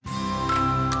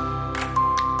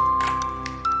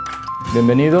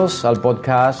Bienvenidos al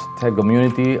podcast The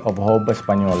Community of Hope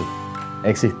Español.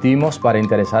 Existimos para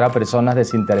interesar a personas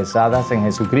desinteresadas en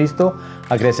Jesucristo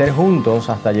a crecer juntos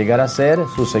hasta llegar a ser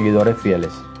sus seguidores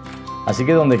fieles. Así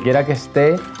que donde quiera que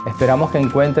esté, esperamos que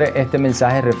encuentre este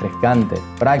mensaje refrescante,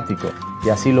 práctico y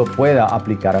así lo pueda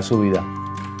aplicar a su vida.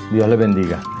 Dios le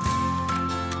bendiga.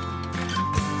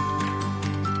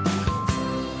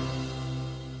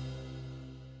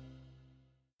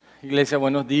 Iglesia,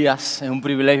 buenos días. Es un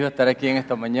privilegio estar aquí en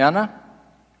esta mañana.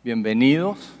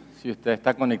 Bienvenidos. Si usted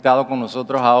está conectado con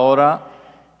nosotros ahora,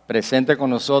 presente con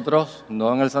nosotros,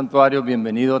 no en el santuario,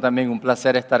 bienvenido también. Un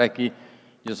placer estar aquí.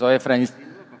 Yo soy Efraín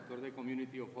Silva, pastor de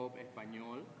Community of Hope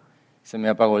Español. Se me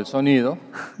apagó el sonido.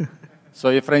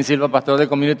 Soy Efraín Silva, pastor de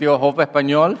Community of Hope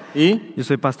Español. Y yo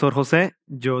soy Pastor José.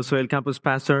 Yo soy el campus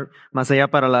pastor más allá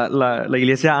para la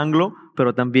iglesia anglo,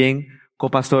 pero también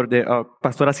copastor,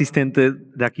 pastor asistente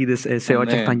de aquí de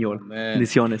C8 Español. Amén.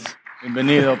 Bendiciones.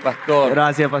 Bienvenido, pastor.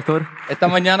 Gracias, pastor. Esta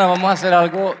mañana vamos a hacer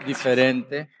algo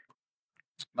diferente.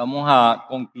 Vamos a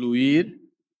concluir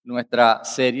nuestra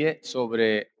serie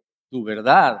sobre tu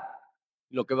verdad.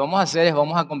 Lo que vamos a hacer es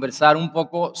vamos a conversar un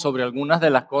poco sobre algunas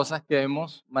de las cosas que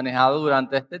hemos manejado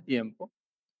durante este tiempo.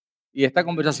 Y esta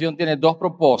conversación tiene dos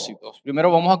propósitos.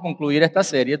 Primero vamos a concluir esta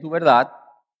serie, tu verdad,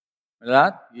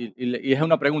 ¿verdad? Y es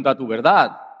una pregunta, ¿tu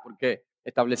verdad? Porque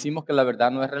establecimos que la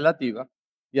verdad no es relativa.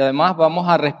 Y además vamos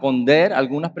a responder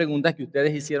algunas preguntas que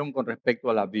ustedes hicieron con respecto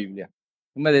a la Biblia.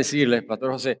 Déjame decirles,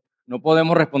 Pastor José, no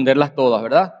podemos responderlas todas,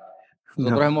 ¿verdad?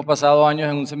 Nosotros hemos pasado años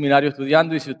en un seminario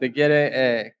estudiando y si usted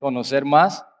quiere conocer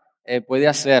más, puede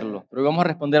hacerlo. Pero vamos a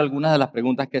responder algunas de las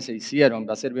preguntas que se hicieron,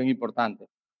 va a ser bien importante.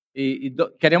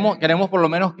 Queremos por lo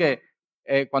menos que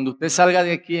cuando usted salga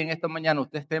de aquí en esta mañana,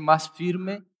 usted esté más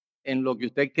firme en lo que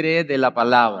usted cree de la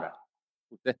palabra.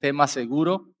 Usted esté más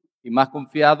seguro y más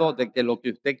confiado de que lo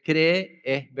que usted cree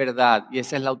es verdad. Y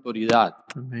esa es la autoridad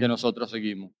que nosotros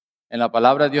seguimos. En la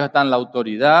palabra de Dios están la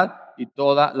autoridad y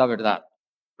toda la verdad.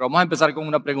 Pero vamos a empezar con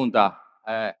una pregunta,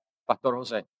 Pastor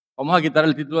José. Vamos a quitar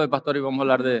el título de pastor y vamos a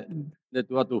hablar de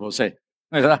tú a tú, José,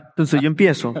 ¿verdad? Entonces yo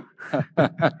empiezo.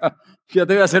 Yo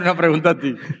te voy a hacer una pregunta a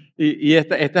ti. Y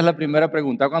esta es la primera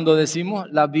pregunta. Cuando decimos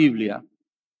la Biblia,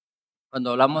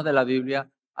 cuando hablamos de la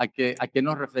Biblia, ¿a qué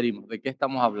nos referimos? ¿De qué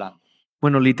estamos hablando?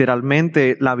 Bueno,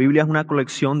 literalmente la Biblia es una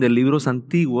colección de libros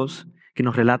antiguos que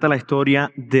nos relata la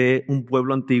historia de un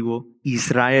pueblo antiguo,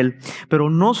 Israel. Pero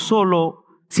no solo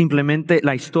simplemente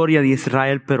la historia de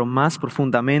Israel, pero más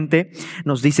profundamente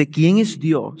nos dice quién es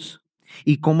Dios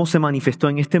y cómo se manifestó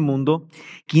en este mundo,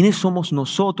 quiénes somos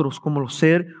nosotros como los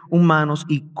seres humanos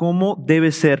y cómo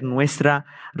debe ser nuestra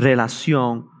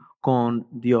relación con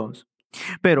Dios.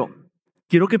 Pero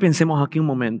quiero que pensemos aquí un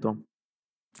momento.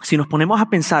 Si nos ponemos a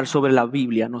pensar sobre la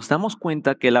Biblia, nos damos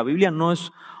cuenta que la Biblia no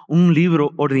es un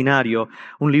libro ordinario,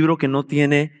 un libro que no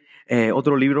tiene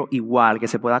otro libro igual que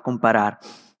se pueda comparar.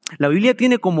 La Biblia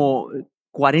tiene como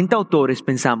 40 autores,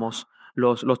 pensamos,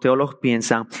 los teólogos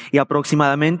piensan, y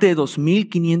aproximadamente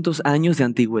 2.500 años de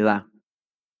antigüedad.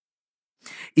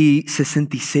 Y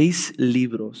 66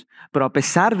 libros. Pero a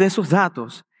pesar de esos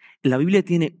datos, la Biblia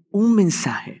tiene un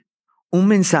mensaje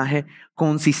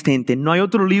consistente. No hay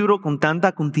otro libro con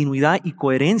tanta continuidad y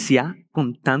coherencia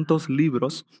con tantos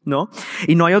libros, ¿no?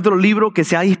 Y no hay otro libro que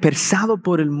se ha dispersado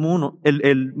por el mundo,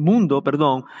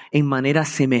 en manera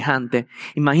semejante.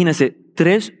 Imagínense,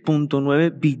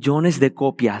 3.9 billones de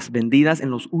copias vendidas en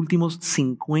los últimos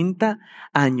 50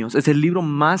 años. Es el libro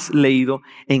más leído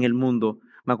en el mundo.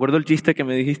 Me acuerdo el chiste que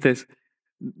me dijiste.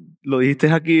 Lo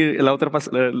dijiste aquí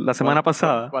la semana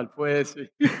pasada. ¿Cuál fue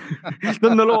ese?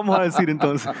 No lo vamos a decir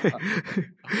entonces.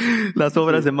 Las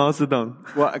obras de Mao Zedong.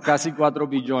 Casi 4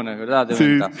 billones, ¿verdad? De sí.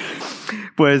 ventas.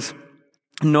 Pues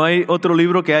no hay otro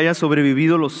libro que haya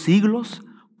sobrevivido los siglos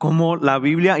como la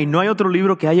Biblia y no hay otro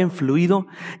libro que haya influido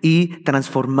y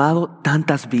transformado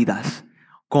tantas vidas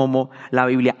como la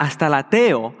Biblia. Hasta el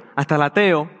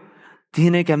ateo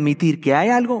tiene que admitir que hay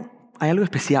algo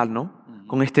especial, ¿no?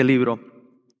 Con este libro.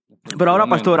 Pero ahora,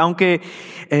 pastor, aunque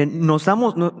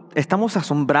estamos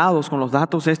asombrados con los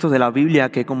datos estos de la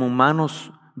Biblia que como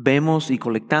humanos vemos y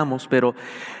colectamos, pero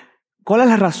 ¿cuál es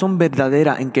la razón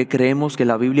verdadera en que creemos que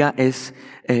la Biblia es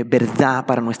verdad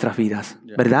para nuestras vidas?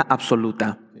 Verdad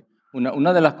absoluta.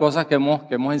 Una de las cosas que hemos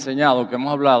enseñado, que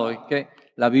hemos hablado, es que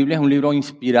la Biblia es un libro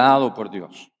inspirado por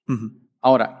Dios. Uh-huh.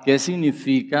 Ahora, ¿qué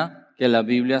significa que la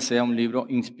Biblia sea un libro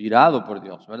inspirado por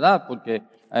Dios? ¿Verdad? Porque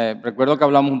recuerdo que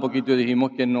hablamos un poquito y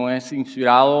dijimos que no es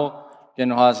inspirado, que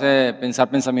nos hace pensar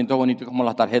pensamientos bonitos como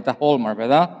las tarjetas Hallmark,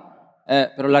 ¿verdad?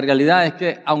 Pero la realidad es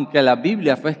que aunque la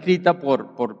Biblia fue escrita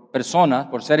por personas,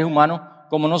 por seres humanos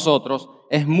como nosotros,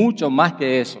 es mucho más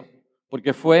que eso,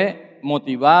 porque fue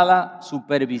motivada,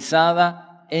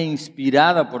 supervisada e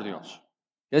inspirada por Dios.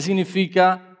 ¿Qué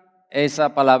significa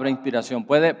esa palabra inspiración?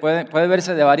 Puede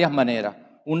verse de varias maneras.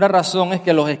 Una razón es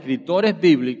que los escritores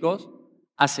bíblicos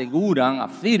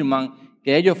afirman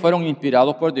que ellos fueron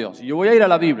inspirados por Dios. Y yo voy a ir a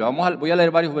la Biblia, voy a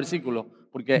leer varios versículos,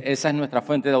 porque esa es nuestra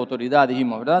fuente de autoridad,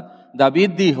 dijimos, ¿verdad?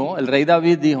 El rey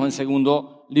David dijo en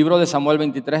segundo libro de Samuel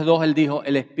 23:2, él dijo: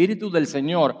 el Espíritu del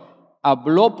Señor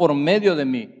habló por medio de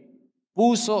mí,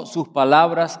 puso sus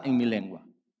palabras en mi lengua.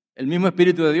 El mismo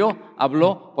Espíritu de Dios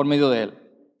habló por medio de él.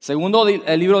 Segundo,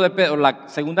 el libro de Pedro, la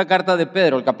segunda carta de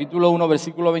Pedro, el capítulo 1,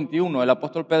 versículo 21, el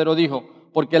apóstol Pedro dijo: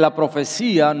 porque la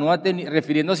profecía no ha tenido,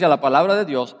 refiriéndose a la palabra de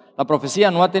Dios, la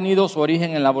profecía no ha tenido su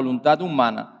origen en la voluntad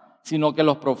humana, sino que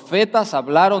los profetas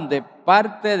hablaron de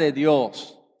parte de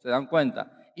Dios, ¿se dan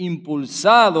cuenta?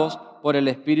 Impulsados por el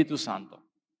Espíritu Santo.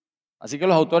 Así que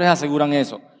los autores aseguran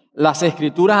eso. Las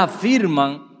Escrituras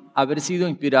afirman haber sido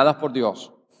inspiradas por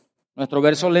Dios. Nuestro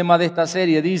verso lema de esta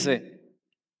serie dice: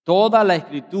 toda la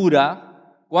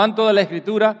Escritura, ¿cuánto de la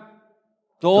Escritura?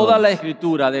 Toda la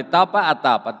Escritura, de tapa a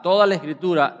tapa, toda la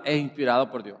Escritura es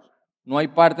inspirada por Dios. No hay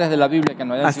partes de la Biblia que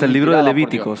no hayan hasta sido el libro de inspiradas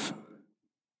Levíticos.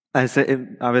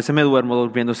 A veces me duermo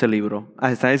durmiendo ese libro.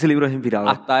 Hasta ese libro es inspirado.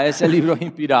 Hasta ese libro es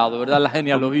inspirado, ¿verdad? La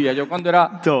genealogía. Yo cuando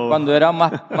era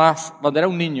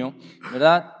un niño,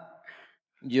 ¿verdad?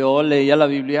 Yo leía la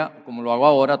Biblia, como lo hago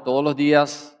ahora, todos los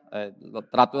días.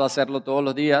 Trato de hacerlo todos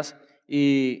los días.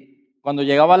 Y cuando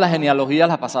llegaba a la genealogía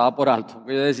las pasaba por alto.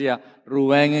 Porque yo decía: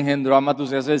 Rubén engendró a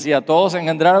Matusés. Yo decía: todos se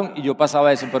engendraron, y yo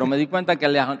pasaba eso. Pero me di cuenta que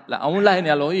aún las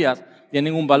genealogías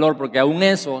tienen un valor, porque aún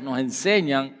eso nos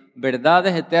enseñan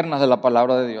verdades eternas de la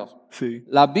palabra de Dios. Sí.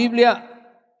 La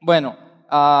Biblia,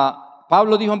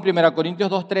 Pablo dijo en 1 Corintios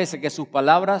 2:13 que sus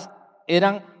palabras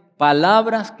eran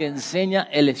palabras que enseña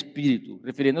el Espíritu,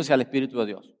 refiriéndose al Espíritu de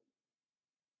Dios.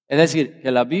 Es decir,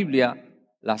 que la Biblia,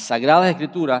 las Sagradas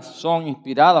Escrituras, son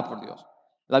inspiradas por Dios.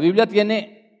 La Biblia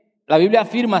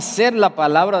afirma ser la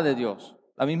palabra de Dios.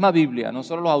 La misma Biblia, no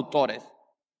solo los autores.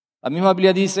 La misma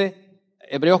Biblia dice,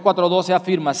 Hebreos 4:12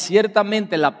 afirma: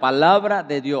 ciertamente la palabra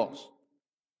de Dios.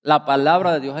 La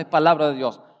palabra de Dios es palabra de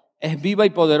Dios. Es viva y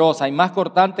poderosa y más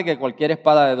cortante que cualquier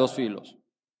espada de dos filos.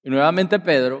 Y nuevamente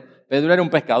Pedro era un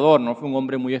pescador, no fue un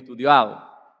hombre muy estudiado,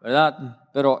 ¿verdad?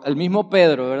 Pero el mismo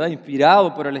Pedro, ¿verdad?,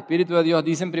 inspirado por el Espíritu de Dios,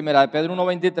 dice en 1 Pedro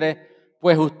 1:23: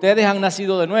 pues ustedes han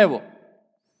nacido de nuevo,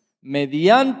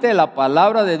 mediante la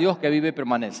palabra de Dios que vive y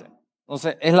permanece.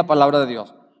 Entonces, es la palabra de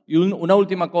Dios. Y una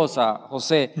última cosa,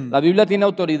 José, la Biblia tiene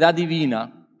autoridad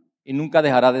divina y nunca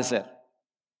dejará de ser.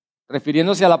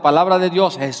 Refiriéndose a la palabra de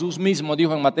Dios, Jesús mismo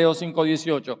dijo en Mateo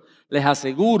 5:18: les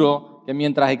aseguro que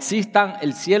mientras existan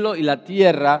el cielo y la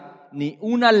tierra, ni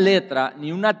una letra,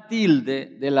 ni una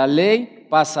tilde de la ley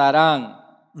pasarán,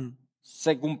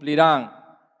 se cumplirán.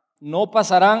 No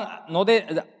pasarán,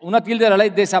 una tilde de la ley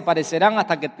desaparecerán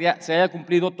hasta que se haya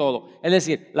cumplido todo. Es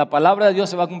decir, la palabra de Dios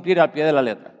se va a cumplir al pie de la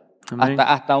letra.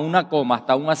 Hasta una coma,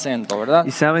 hasta un acento, ¿verdad?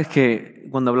 Y sabes que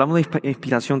cuando hablamos de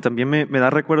inspiración también me da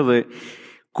recuerdo de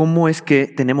cómo es que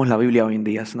tenemos la Biblia hoy en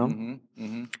día, ¿no?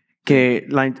 Que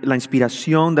la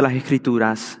inspiración de las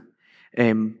Escrituras,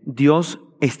 Dios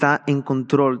está en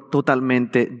control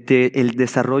totalmente del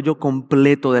desarrollo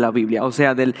completo de la Biblia, o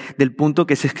sea, del punto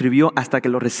que se escribió hasta que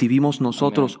lo recibimos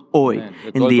nosotros hoy,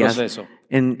 en días,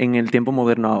 en el tiempo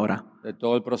moderno ahora. De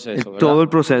todo el proceso, ¿verdad? Todo el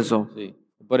proceso. Sí.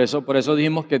 Por eso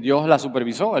dijimos que Dios la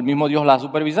supervisó, el mismo Dios la ha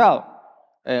supervisado.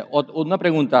 Una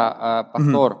pregunta,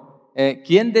 pastor.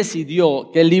 ¿Quién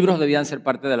decidió qué libros debían ser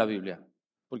parte de la Biblia?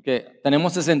 Porque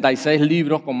tenemos 66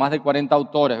 libros con más de 40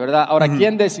 autores, ¿verdad? Ahora,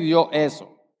 ¿quién decidió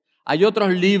eso? Hay otros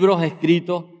libros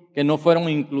escritos que no fueron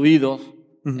incluidos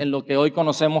en lo que hoy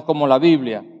conocemos como la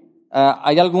Biblia.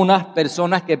 Hay algunas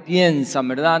personas que piensan,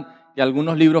 ¿verdad?, que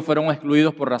algunos libros fueron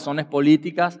excluidos por razones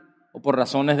políticas o por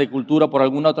razones de cultura, por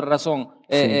alguna otra razón.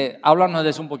 Háblanos de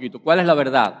eso un poquito. ¿Cuál es la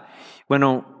verdad?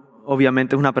 Bueno,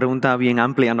 obviamente es una pregunta bien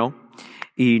amplia, ¿no?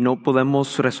 Y no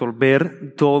podemos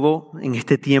resolver todo en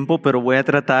este tiempo, pero voy a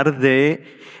tratar de,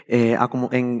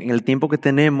 en el tiempo que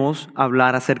tenemos,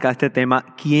 hablar acerca de este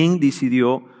tema. ¿Quién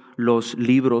decidió los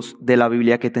libros de la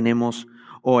Biblia que tenemos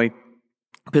hoy?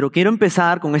 Pero quiero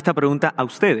empezar con esta pregunta a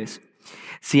ustedes.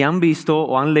 Si han visto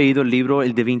o han leído el libro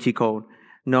El Da Vinci Code,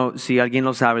 no, si alguien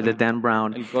lo sabe, de Dan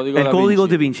Brown. El Código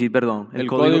Da Vinci, perdón. El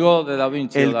Código de Da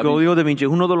Vinci. El Código Da Vinci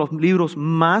es uno de los libros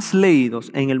más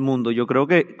leídos en el mundo. Yo creo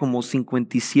que como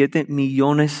 57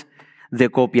 millones de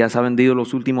copias ha vendido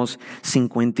los últimos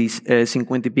 50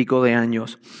 y pico de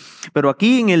años. Pero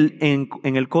aquí en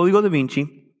el Código Da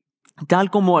Vinci,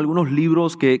 tal como algunos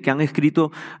libros que han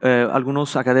escrito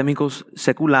algunos académicos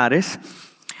seculares,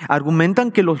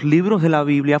 Argumentan que los libros de la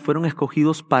Biblia fueron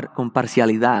escogidos con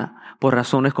parcialidad por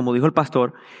razones, como dijo el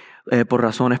pastor, por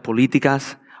razones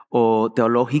políticas o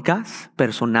teológicas,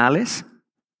 personales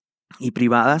y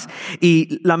privadas.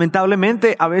 Y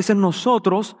lamentablemente a veces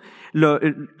nosotros,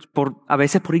 a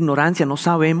veces por ignorancia, no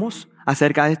sabemos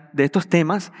acerca de estos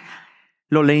temas,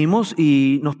 lo leímos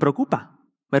y nos preocupa,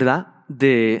 ¿verdad?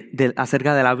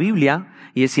 Acerca de la Biblia,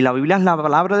 y si la Biblia es la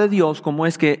palabra de Dios, ¿cómo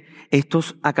es que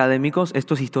estos académicos,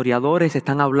 estos historiadores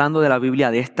están hablando de la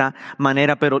Biblia de esta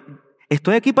manera? Pero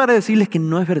estoy aquí para decirles que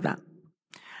no es verdad.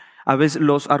 A veces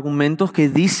los argumentos que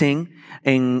dicen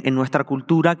en nuestra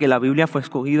cultura que la Biblia fue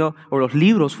escogido o los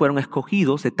libros fueron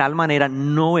escogidos de tal manera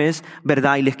no es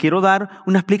verdad. Y les quiero dar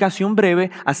una explicación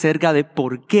breve acerca de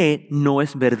por qué no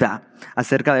es verdad,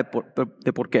 acerca de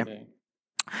por qué.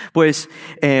 Pues,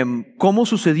 ¿cómo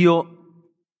sucedió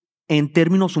en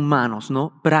términos humanos,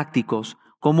 ¿no? Prácticos?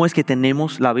 ¿Cómo es que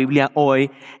tenemos la Biblia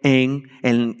hoy en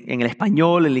el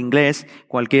español, el inglés,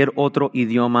 cualquier otro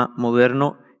idioma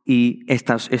moderno y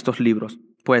estos libros?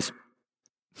 Pues,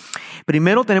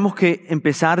 primero tenemos que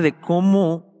empezar de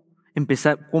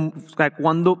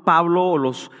cuando Pablo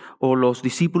o los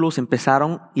discípulos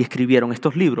empezaron y escribieron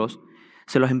estos libros.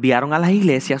 Se los enviaron a las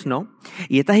iglesias, ¿no?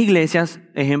 Y estas iglesias,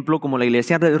 ejemplo, como la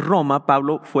iglesia de Roma,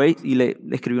 Pablo fue y le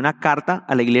escribió una carta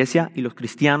a la iglesia y los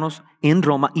cristianos en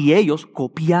Roma, y ellos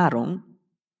copiaron,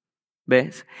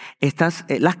 ¿ves?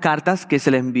 Las cartas que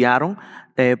se les enviaron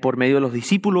por medio de los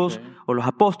discípulos o los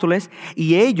apóstoles,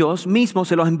 y ellos mismos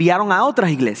se los enviaron a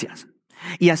otras iglesias.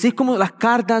 Y así es como las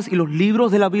cartas y los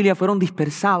libros de la Biblia fueron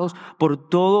dispersados por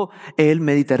todo el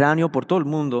Mediterráneo, por todo el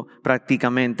mundo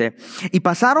prácticamente. Y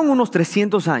pasaron unos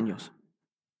 300 años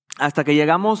hasta que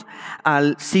llegamos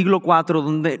al siglo IV,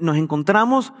 donde nos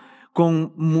encontramos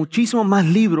con muchísimos más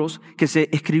libros que se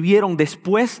escribieron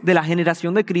después de la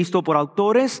generación de Cristo por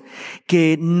autores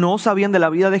que no sabían de la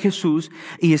vida de Jesús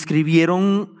y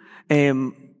escribieron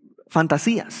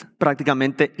fantasías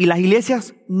prácticamente, y las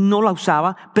iglesias no la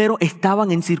usaban, pero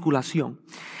estaban en circulación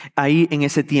ahí en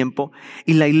ese tiempo.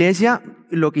 Y la iglesia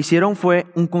lo que hicieron fue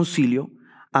un concilio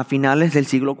a finales del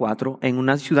siglo IV en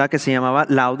una ciudad que se llamaba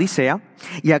Laodicea,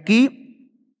 y aquí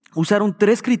usaron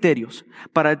 3 criterios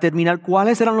para determinar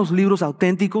cuáles eran los libros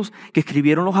auténticos que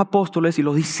escribieron los apóstoles y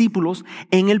los discípulos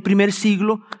en el primer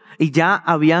siglo y ya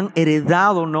habían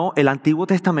heredado, ¿no?, el Antiguo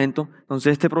Testamento.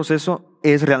 Entonces este proceso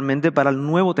es realmente para el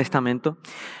Nuevo Testamento.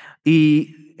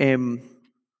 Y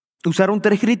usaron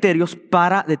 3 criterios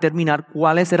para determinar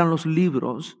cuáles eran los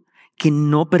libros que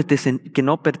no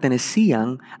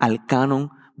pertenecían al canon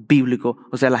bíblico,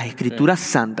 o sea, las escrituras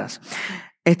santas.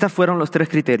 Estos fueron los 3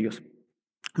 criterios.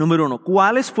 Número 1,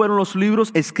 ¿cuáles fueron los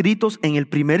libros escritos en el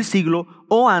primer siglo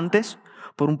o antes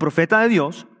por un profeta de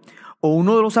Dios o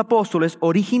uno de los apóstoles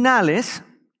originales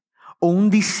o un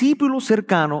discípulo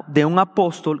cercano de un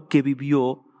apóstol que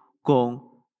vivió con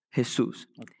Jesús?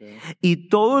 Okay. Y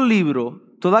todo libro,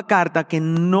 toda carta que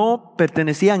no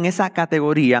pertenecía en esa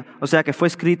categoría, o sea, que fue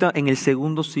escrita en el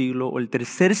segundo siglo o el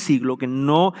tercer siglo, que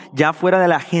no ya fuera de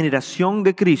la generación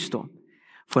de Cristo,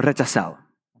 fue rechazado.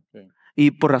 Okay.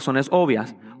 Y por razones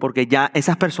obvias, porque ya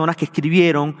esas personas que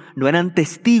escribieron no eran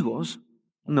testigos,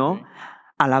 ¿no?, okay,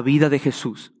 a la vida de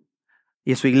Jesús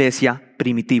y a su iglesia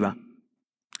primitiva.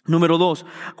 Número 2,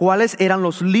 ¿cuáles eran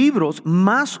los libros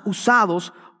más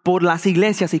usados por las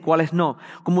iglesias y cuáles no?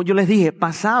 Como yo les dije,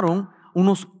 pasaron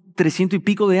unos 300 y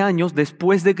pico de años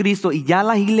después de Cristo y ya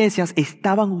las iglesias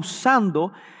estaban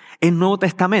usando el Nuevo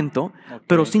Testamento, okay,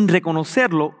 pero sin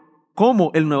reconocerlo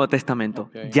como el Nuevo Testamento.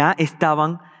 Okay. Ya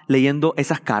estaban leyendo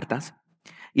esas cartas.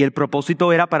 Y el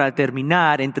propósito era para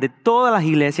determinar entre todas las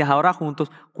iglesias ahora juntos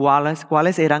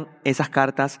cuáles eran esas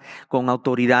cartas con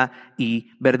autoridad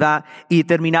y verdad. Y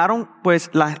terminaron pues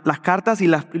las cartas y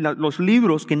los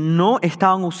libros que no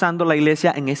estaban usando la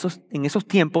iglesia en esos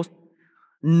tiempos,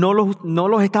 no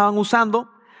los estaban usando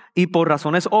y por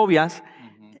razones obvias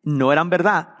no eran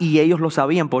verdad. Y ellos lo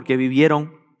sabían porque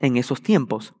vivieron en esos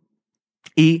tiempos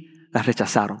y las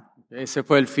rechazaron. Ese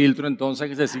fue el filtro entonces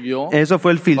que se siguió. Eso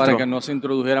fue el filtro. Para que no se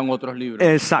introdujeran otros libros.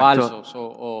 Exacto.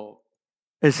 Falsos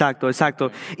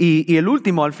Exacto. Y el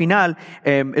último, al final,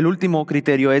 el último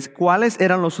criterio es cuáles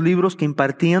eran los libros que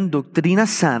impartían doctrina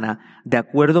sana de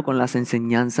acuerdo con las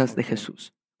enseñanzas de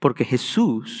Jesús. Porque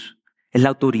Jesús es la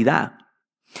autoridad.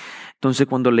 Entonces,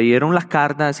 cuando leyeron las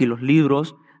cartas y los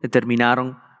libros,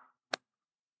 determinaron,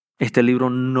 este libro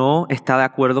no está de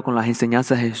acuerdo con las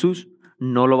enseñanzas de Jesús,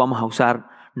 no lo vamos a usar,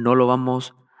 no lo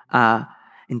vamos a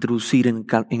introducir en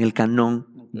el canon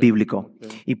bíblico.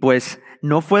 Okay. Y pues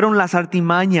no fueron las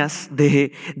artimañas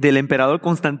del emperador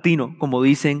Constantino, como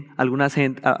dicen algunas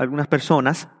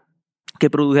personas, que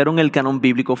produjeron el canon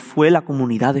bíblico fue la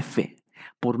comunidad de fe,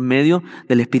 por medio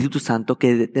del Espíritu Santo,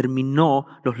 que determinó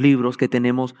los libros que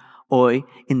tenemos hoy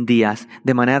en día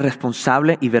de manera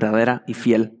responsable y verdadera y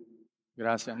fiel.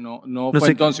 Gracias. No fue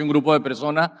entonces un grupo de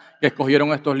personas que escogieron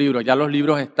estos libros. Ya los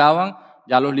libros estaban,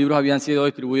 ya los libros habían sido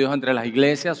distribuidos entre las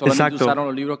iglesias, solamente usaron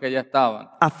los libros que ya estaban.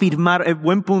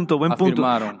 Buen punto.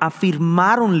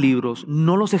 Afirmaron libros,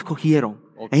 no los escogieron.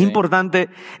 Okay. Es importante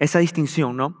esa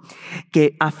distinción, ¿no?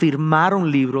 Que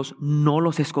afirmaron libros, no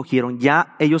los escogieron.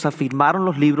 Ya ellos afirmaron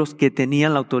los libros que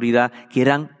tenían la autoridad, que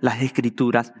eran las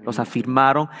Escrituras. Los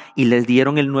afirmaron y les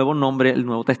dieron el nuevo nombre, el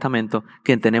Nuevo Testamento,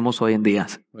 que tenemos hoy en día.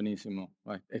 Buenísimo.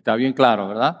 Está bien claro,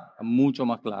 ¿verdad? Está mucho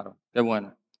más claro. Qué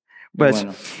bueno. Pues,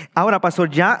 ahora, pastor,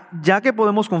 ya que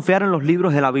podemos confiar en los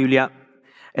libros de la Biblia,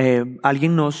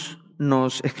 alguien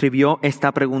nos escribió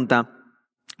esta pregunta.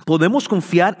 ¿Podemos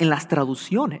confiar en las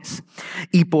traducciones?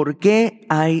 ¿Y por qué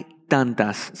hay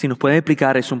tantas? Si nos puede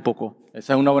explicar eso un poco.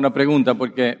 Esa es una buena pregunta,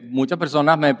 porque muchas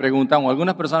personas me preguntan, o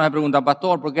algunas personas me preguntan,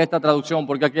 pastor, ¿por qué esta traducción?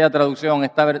 ¿Por qué aquella traducción?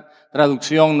 Esta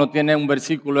traducción no tiene un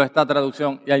versículo, esta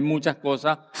traducción. Y hay muchas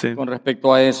cosas con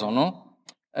respecto a eso, ¿no?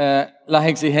 Las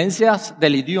exigencias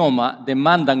del idioma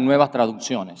demandan nuevas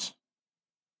traducciones.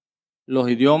 Los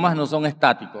idiomas no son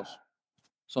estáticos,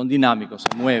 son dinámicos,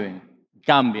 se mueven,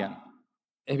 cambian.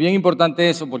 Es bien importante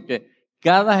eso porque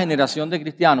cada generación de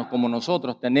cristianos como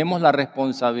nosotros tenemos la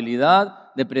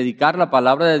responsabilidad de predicar la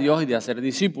palabra de Dios y de hacer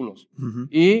discípulos. Uh-huh.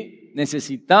 Y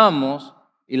necesitamos,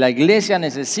 y la iglesia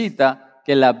necesita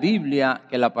que la Biblia,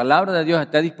 que la palabra de Dios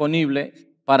esté disponible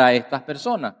para estas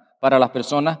personas, para las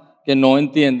personas que no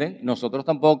entienden, nosotros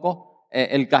tampoco,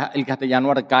 el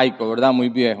castellano arcaico, ¿verdad? Muy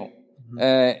viejo. Uh-huh.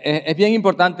 Es bien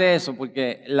importante eso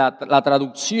porque la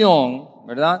traducción,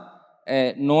 ¿verdad?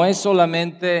 No es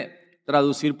solamente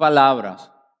traducir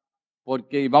palabras,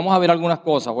 porque vamos a ver algunas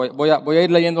cosas, voy a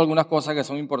ir leyendo algunas cosas que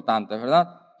son importantes, ¿verdad?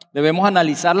 Debemos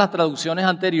analizar las traducciones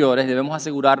anteriores, debemos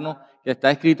asegurarnos que está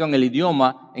escrito en el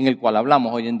idioma en el cual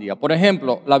hablamos hoy en día. Por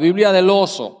ejemplo, la Biblia del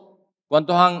oso.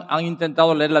 ¿Cuántos han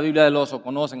intentado leer la Biblia del oso?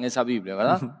 Conocen esa Biblia,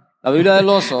 ¿verdad? La Biblia del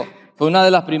oso fue una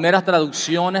de las primeras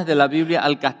traducciones de la Biblia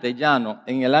al castellano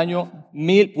en el año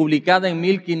 1000, publicada en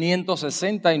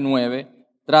 1569,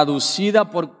 traducida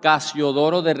por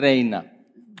Casiodoro de Reina.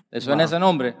 ¿Le suena ese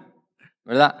nombre?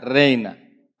 ¿Verdad? Reina.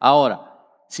 Ahora,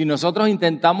 si nosotros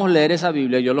intentamos leer esa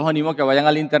Biblia, yo los animo a que vayan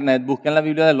al internet, busquen la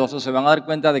Biblia del oso, se van a dar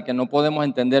cuenta de que no podemos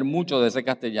entender mucho de ese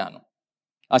castellano.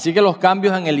 Así que los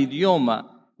cambios en el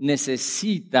idioma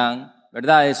necesitan,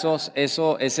 ¿verdad?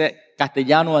 Ese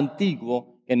castellano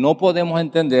antiguo que no podemos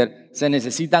entender, se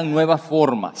necesitan nuevas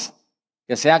formas,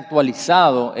 que sea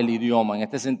actualizado el idioma, en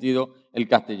este sentido, el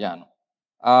castellano.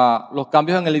 Los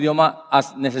cambios en el idioma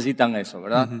necesitan eso,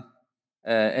 ¿verdad? Uh-huh.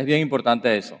 Es bien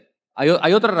importante eso.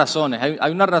 Hay otras razones,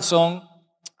 hay una razón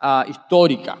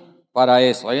histórica para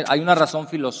eso, hay una razón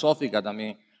filosófica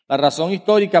también. La razón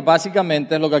histórica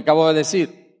básicamente es lo que acabo de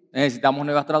decir. Necesitamos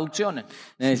nuevas traducciones,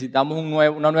 necesitamos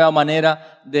una nueva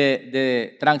manera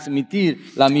de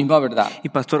transmitir la misma verdad. Y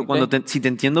pastor, si te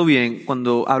entiendo bien,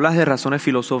 cuando hablas de razones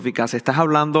filosóficas, estás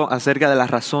hablando acerca de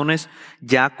las razones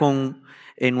ya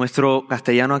en nuestro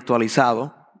castellano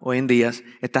actualizado, hoy en día,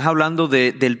 estás hablando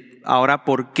del ahora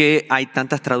por qué hay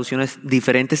tantas traducciones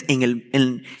diferentes en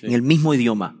el mismo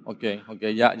idioma. Ok,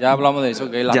 ya hablamos de eso.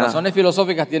 Okay. Las razones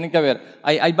filosóficas tienen que ver,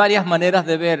 hay varias maneras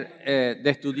de ver, de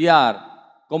estudiar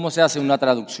cómo se hace una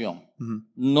traducción. Uh-huh.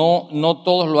 No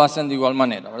todos lo hacen de igual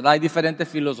manera, ¿verdad? Hay diferentes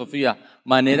filosofías,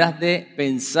 maneras de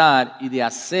pensar y de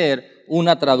hacer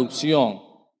una traducción.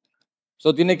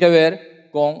 Eso tiene que ver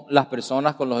con las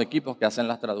personas, con los equipos que hacen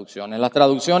las traducciones. Las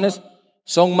traducciones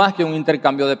son más que un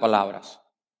intercambio de palabras,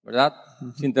 ¿verdad?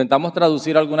 Uh-huh. Si intentamos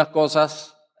traducir algunas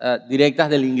cosas directas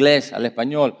del inglés al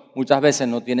español, muchas veces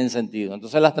no tienen sentido.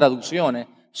 Entonces las traducciones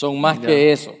son más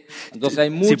que eso. Entonces hay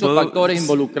muchos factores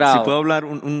involucrados. Si puedo hablar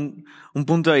un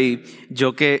punto ahí,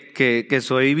 yo que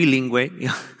soy bilingüe,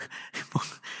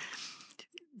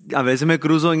 a veces me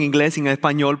cruzo en inglés y en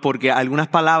español porque algunas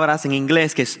palabras en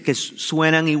inglés que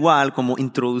suenan igual, como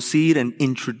introducir en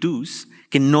introduce,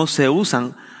 que no se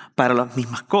usan para las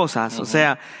mismas cosas. Uh-huh. O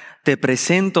sea, te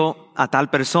presento a tal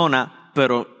persona,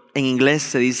 pero en inglés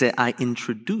se dice I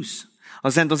introduce. O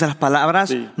sea, entonces las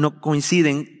palabras no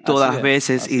coinciden todas las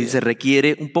veces y se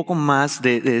requiere un poco más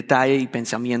de detalle y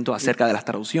pensamiento acerca de las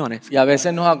traducciones. Y a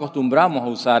veces nos acostumbramos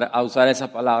a usar esas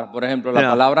palabras. Por ejemplo, la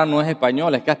palabra no es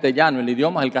español, es castellano, el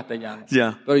idioma es el castellano.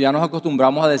 Pero ya nos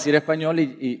acostumbramos a decir español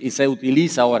y se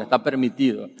utiliza ahora, está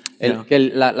permitido.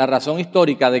 La razón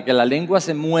histórica de que la lengua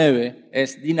se mueve,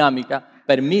 es dinámica,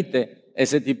 permite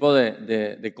ese tipo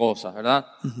de cosas, ¿verdad?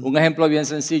 Uh-huh. Un ejemplo bien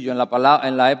sencillo,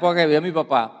 en la época que vivía mi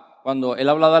papá, cuando él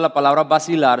hablaba de la palabra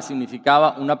vacilar,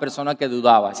 significaba una persona que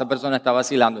dudaba. Esa persona está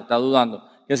vacilando, está dudando.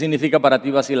 ¿Qué significa para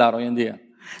ti vacilar hoy en día?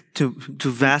 To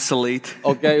vacillate.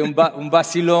 Ok, un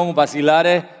vacilón, vacilar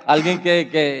es alguien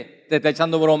que te está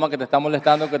echando broma, que te está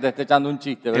molestando, que te está echando un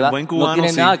chiste, ¿verdad? En buen cubano, no tiene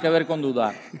sí. nada que ver con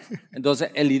dudar.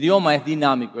 Entonces, el idioma es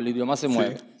dinámico, el idioma se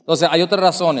mueve. Entonces, hay otras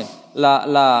razones.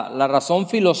 La razón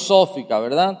filosófica,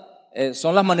 ¿verdad?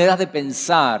 Son las maneras de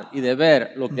pensar y de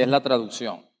ver lo que es la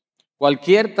traducción.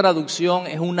 Cualquier traducción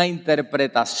es una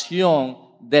interpretación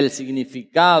del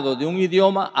significado de un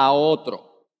idioma a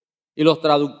otro. Y los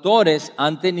traductores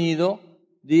han tenido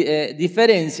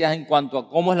diferencias en cuanto a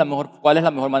cuál es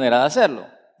la mejor manera de hacerlo.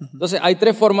 Entonces, hay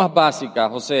 3 formas básicas,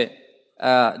 José,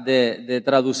 de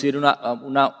traducir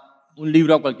un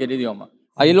libro a cualquier idioma.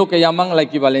 Hay lo que llaman la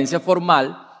equivalencia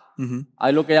formal,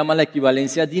 hay lo que llaman la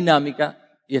equivalencia dinámica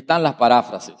y están las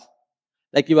paráfrasis.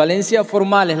 La equivalencia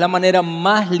formal es la manera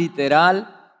más literal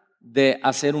de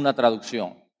hacer una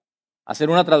traducción. Hacer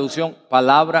una traducción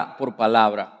palabra por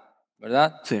palabra,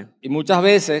 ¿verdad? Sí. Y muchas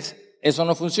veces eso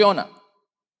no funciona.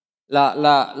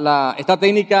 Esta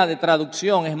técnica de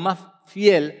traducción es más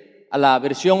fiel a la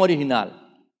versión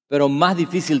original, pero más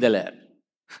difícil de leer.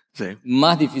 Sí.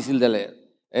 Más difícil de leer.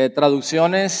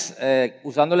 Traducciones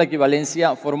usando la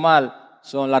equivalencia formal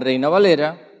son la Reina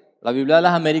Valera, la Biblia de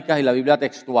las Américas y la Biblia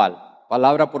textual,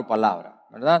 palabra por palabra,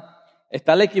 ¿verdad?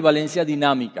 Está la equivalencia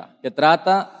dinámica, que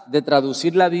trata de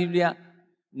traducir la Biblia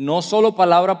no solo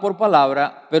palabra por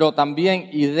palabra, pero también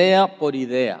idea por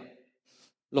idea.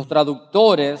 Los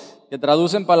traductores que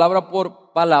traducen palabra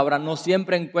por palabra no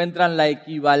siempre encuentran la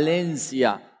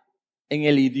equivalencia en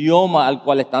el idioma al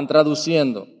cual están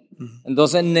traduciendo.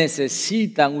 Entonces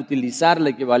necesitan utilizar la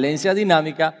equivalencia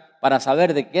dinámica para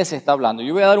saber de qué se está hablando.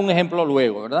 Yo voy a dar un ejemplo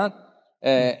luego, ¿verdad?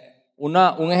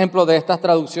 Un ejemplo de estas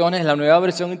traducciones es la Nueva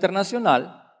Versión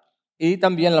Internacional y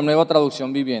también la Nueva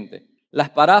Traducción Viviente. Las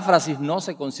paráfrasis no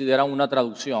se consideran una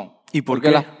traducción. ¿Y por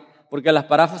qué? Porque las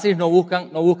paráfrasis no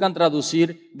buscan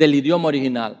traducir del idioma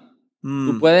original.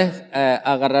 Tú puedes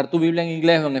agarrar tu Biblia en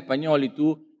inglés o en español y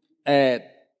tú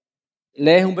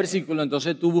lees un versículo,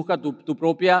 entonces tú buscas tu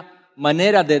propia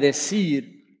manera de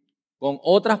decir con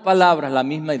otras palabras la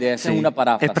misma idea. Esa es una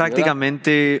paráfrasis. Es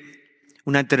prácticamente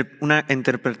una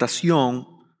interpretación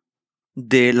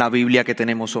de la Biblia que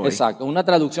tenemos hoy. Exacto, una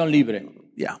traducción libre.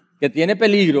 Yeah. Que tiene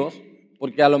peligros,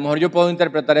 porque a lo mejor yo puedo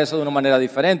interpretar eso de una manera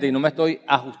diferente y no me estoy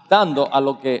ajustando a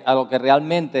lo que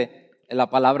realmente la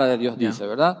palabra de Dios dice,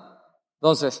 ¿verdad?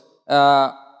 Entonces,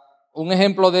 un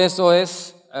ejemplo de eso de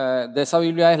esa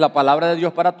Biblia es la palabra de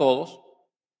Dios para todos.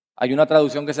 Hay una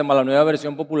traducción que se llama la Nueva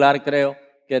Versión Popular, creo,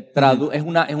 que es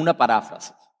una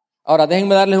paráfrasis. Ahora,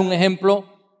 déjenme darles un ejemplo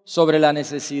sobre la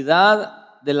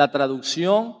necesidad de la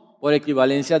traducción por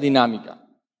equivalencia dinámica.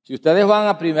 Si ustedes van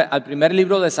al primer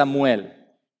libro de Samuel,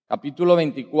 capítulo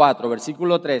 24,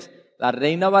 versículo 3, la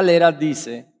Reina Valera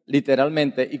dice,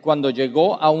 literalmente, y cuando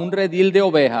llegó a un redil de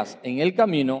ovejas en el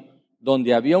camino,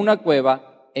 donde había una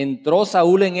cueva, entró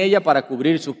Saúl en ella para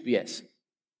cubrir sus pies.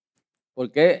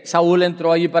 ¿Por qué Saúl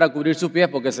entró allí para cubrir sus pies?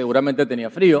 Porque seguramente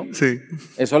tenía frío. Sí.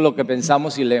 Eso es lo que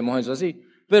pensamos si leemos eso así.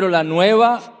 Pero la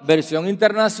Nueva Versión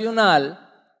Internacional,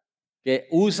 que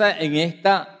usa en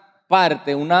esta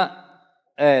parte una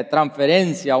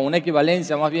transferencia o una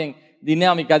equivalencia más bien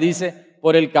dinámica, dice,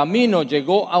 por el camino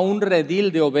llegó a un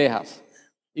redil de ovejas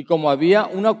y como había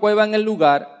una cueva en el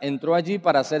lugar, entró allí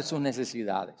para hacer sus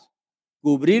necesidades.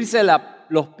 Cubrirse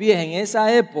los pies en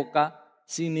esa época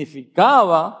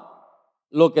significaba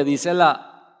lo que dice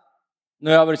la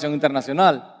Nueva Versión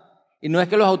Internacional. Y no es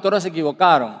que los autores se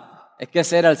equivocaron, es que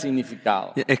ese era el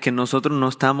significado. Es que nosotros no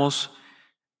estamos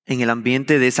en el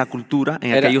ambiente de esa cultura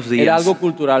en aquellos días. Era algo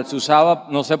cultural, se usaba,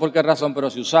 no sé por qué razón,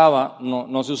 pero se usaba,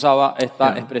 no se usaba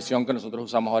esta expresión que nosotros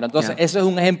usamos ahora. Entonces, eso es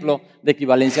un ejemplo de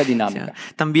equivalencia dinámica.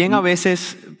 También a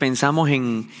veces pensamos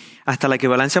hasta la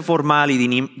equivalencia formal y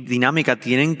dinámica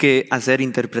tienen que hacer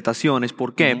interpretaciones.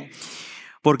 ¿Por qué?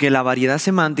 Porque la variedad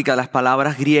semántica de las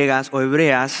palabras griegas o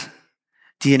hebreas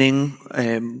tienen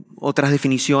otras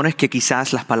definiciones que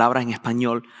quizás las palabras en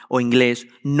español o inglés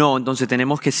no. Entonces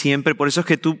tenemos que siempre, por eso es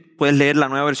que tú puedes leer la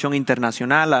Nueva Versión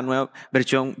Internacional, la Nueva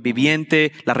Versión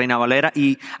Viviente, la Reina Valera,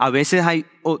 y a veces hay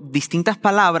distintas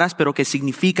palabras pero que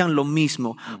significan lo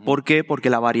mismo. ¿Por qué? Porque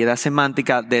la variedad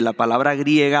semántica de la palabra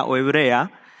griega o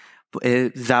hebrea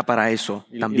da para eso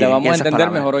también. Y la vamos a entender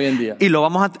mejor hoy en día. Y lo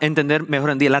vamos a entender mejor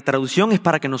hoy en día. La traducción es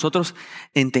para que nosotros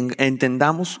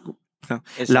entendamos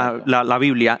la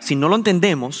Biblia. Si no lo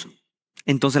entendemos,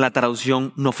 entonces la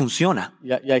traducción no funciona.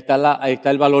 Y ahí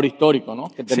está el valor histórico, ¿no?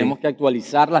 Que tenemos que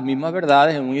actualizar las mismas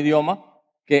verdades en un idioma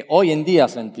que hoy en día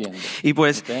se entiende. Y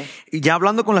pues, ¿Ok? ya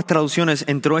hablando con las traducciones,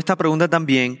 entró esta pregunta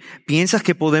también. ¿Piensas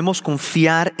que podemos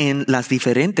confiar en las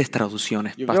diferentes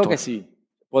traducciones, Yo pastor? creo que sí.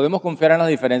 Podemos confiar en las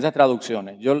diferentes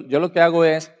traducciones. Yo lo que hago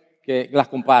es que las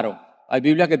comparo. Hay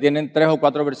Biblias que tienen 3 o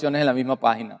 4 versiones en la misma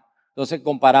página. Entonces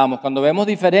comparamos. Cuando vemos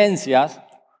diferencias,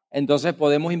 entonces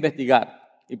podemos investigar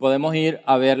y podemos ir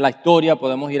a ver la historia,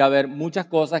 podemos ir a ver muchas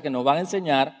cosas que nos van a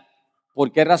enseñar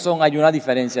por qué razón hay una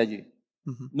diferencia allí.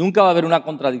 Ujú. Nunca va a haber una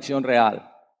contradicción real.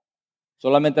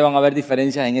 Solamente van a haber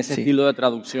diferencias en ese Sí. estilo de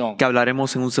traducción. Que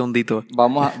hablaremos en un segundito.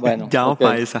 Vamos a, bueno, Ya vamos ok,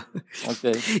 para esa.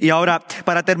 ok. Y ahora,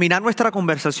 para terminar nuestra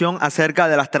conversación acerca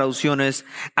de las traducciones,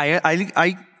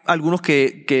 hay algunos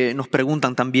que nos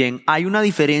preguntan también, ¿hay una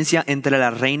diferencia entre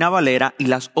la Reina Valera y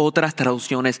las otras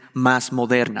traducciones más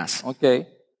modernas? Ok,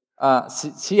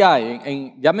 sí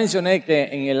hay. Ya mencioné que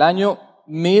en el año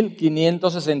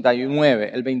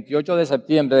 1569, el 28 de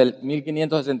septiembre del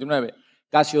 1569,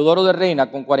 Casiodoro de Reina,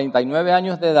 con 49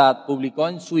 años de edad, publicó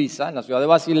en Suiza, en la ciudad de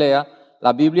Basilea,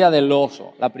 la Biblia del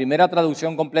Oso, la primera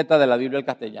traducción completa de la Biblia al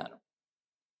castellano.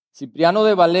 Cipriano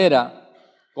de Valera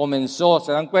comenzó,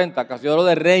 se dan cuenta, Casiodoro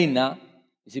de Reina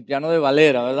y Cipriano de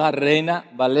Valera, ¿verdad?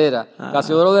 Reina Valera.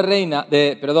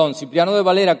 Cipriano de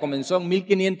Valera comenzó en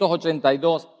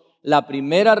 1582 la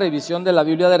primera revisión de la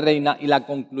Biblia de Reina y la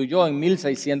concluyó en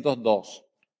 1602.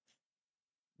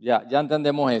 Ya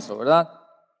entendemos eso, ¿verdad?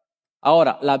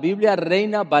 Ahora, la Biblia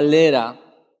Reina Valera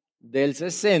del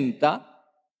 60,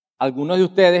 algunos de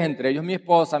ustedes, entre ellos mi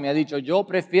esposa, me ha dicho, yo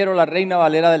prefiero la Reina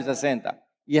Valera del 60.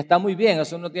 Y está muy bien,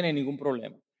 eso no tiene ningún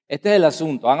problema. Este es el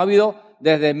asunto. Han habido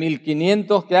desde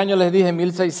 1500, ¿qué año les dije?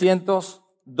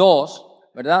 1602,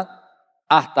 ¿verdad?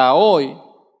 Hasta hoy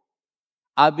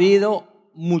ha habido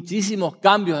muchísimos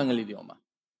cambios en el idioma.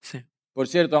 Sí. Por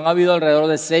cierto, han habido alrededor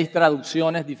de 6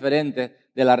 traducciones diferentes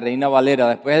de la Reina Valera.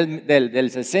 Después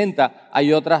del 60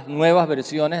 hay otras nuevas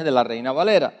versiones de la Reina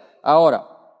Valera. Ahora,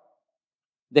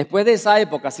 después de esa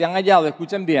época se han hallado,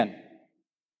 escuchen bien,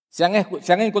 se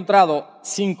han encontrado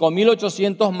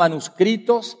 5.800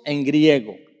 manuscritos en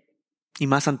griego. Y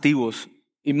más antiguos.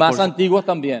 Y más antiguos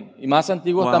también.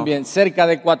 Wow. Cerca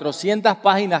de 400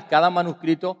 páginas cada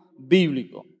manuscrito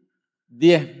bíblico.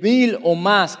 10.000 o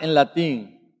más en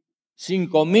latín.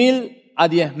 5.000 a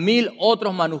 10.000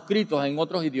 otros manuscritos en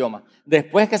otros idiomas.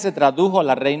 Después que se tradujo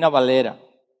la Reina Valera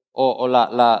o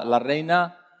la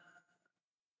Reina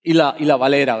y la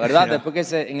Valera, ¿verdad? Yeah. Después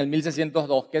que en el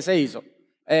 1602, ¿qué se hizo?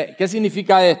 ¿Qué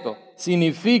significa esto?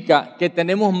 Significa que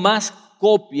tenemos más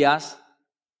copias,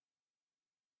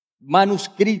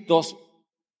 manuscritos.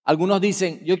 Algunos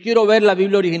dicen, yo quiero ver la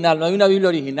Biblia original. No hay una Biblia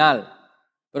original,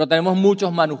 pero tenemos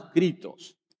muchos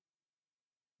manuscritos.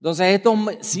 Entonces, estos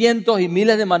cientos y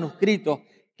miles de manuscritos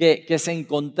que se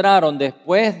encontraron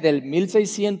después del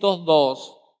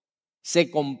 1602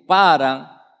 se comparan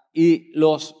y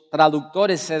los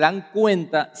traductores se dan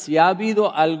cuenta si ha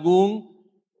habido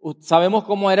sabemos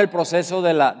cómo era el proceso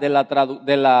de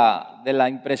la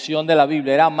impresión de la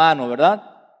Biblia, era a mano, ¿verdad?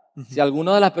 Si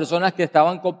alguna de las personas que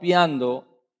estaban copiando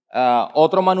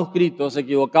otro manuscrito se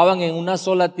equivocaban en una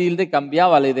sola tilde,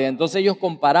 cambiaba la idea. Entonces ellos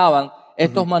comparaban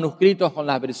estos manuscritos con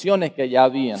las versiones que ya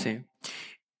habían. Sí.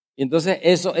 Y entonces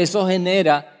eso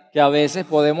genera que a veces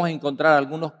podemos encontrar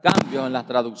algunos cambios en las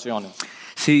traducciones.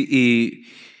 Sí, y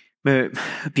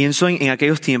pienso en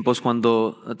aquellos tiempos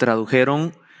cuando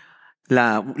tradujeron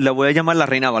la voy a llamar la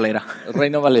Reina Valera.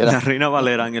 Reina Valera. La Reina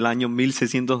Valera en el año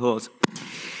 1602.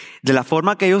 De la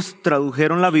forma que ellos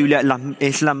tradujeron la Biblia,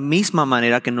 es la misma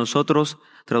manera que nosotros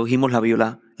tradujimos la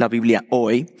Biblia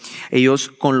hoy. Ellos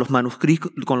con los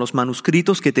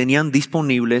manuscritos que tenían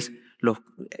disponibles, los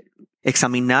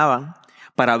examinaban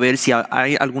para ver si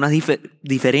hay algunas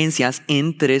diferencias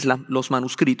entre los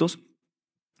manuscritos.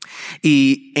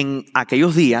 Y en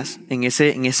aquellos días, en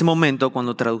ese momento,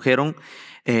 cuando tradujeron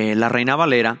la Reina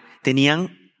Valera,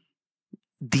 tenían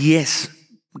 10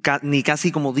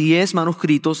 casi como 10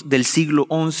 manuscritos del siglo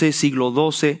XI,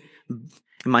 siglo XII.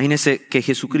 Imagínense que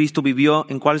Jesucristo vivió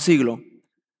 ¿en cuál siglo?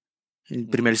 El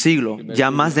primer siglo.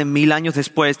 Ya más de 1000 años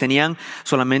después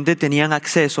solamente tenían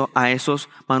acceso a esos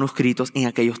manuscritos en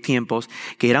aquellos tiempos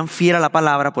que eran fieles a la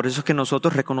palabra. Por eso es que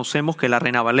nosotros reconocemos que la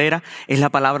Reina Valera es la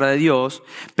palabra de Dios,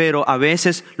 pero a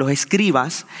veces los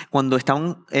escribas, cuando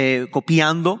están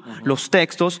copiando los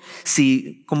textos,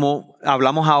 si como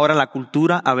hablamos ahora, la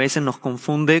cultura a veces nos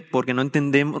confunde porque no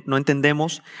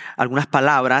entendemos algunas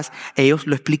palabras. Ellos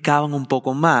lo explicaban un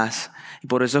poco más. Y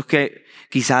por eso es que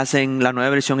quizás en la nueva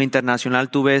versión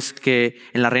internacional tú ves que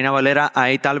en la Reina Valera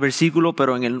hay tal versículo,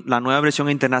 pero en la nueva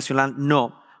versión internacional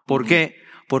no. ¿Por qué?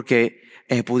 Porque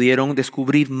pudieron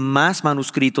descubrir más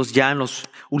manuscritos ya en los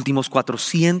últimos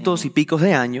 400 y pico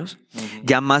de años,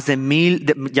 ya más de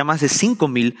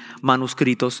 5,000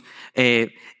 manuscritos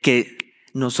que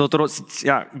nosotros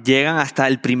llegan hasta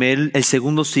el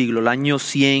segundo siglo, el año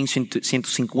 100,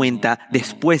 150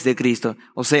 después de Cristo.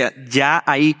 O sea, ya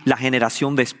hay la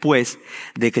generación después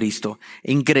de Cristo.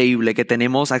 Increíble que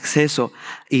tenemos acceso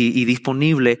y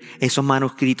disponible esos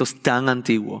manuscritos tan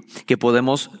antiguos que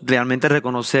podemos realmente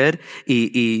reconocer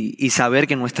y saber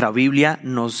que nuestra Biblia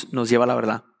nos lleva a la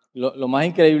verdad. Lo más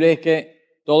increíble es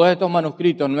que todos estos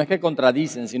manuscritos no es que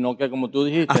contradicen, sino que, como tú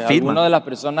dijiste, Afirman. algunas de las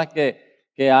personas que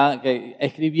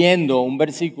escribiendo un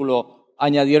versículo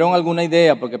añadieron alguna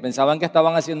idea porque pensaban que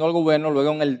estaban haciendo algo bueno.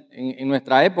 Luego en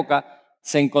nuestra época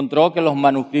se encontró que los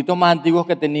manuscritos más antiguos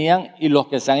que tenían y los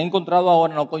que se han encontrado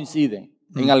ahora no coinciden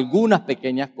en algunas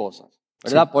pequeñas cosas,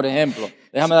 ¿verdad? Sí. Por ejemplo,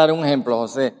 déjame dar un ejemplo,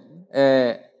 José.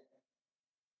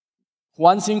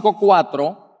 Juan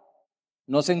 5:4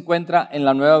 no se encuentra en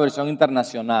la Nueva Versión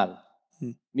Internacional,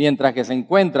 mientras que se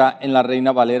encuentra en la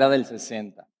Reina Valera del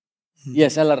 60. Y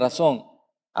esa es la razón.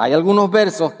 Hay algunos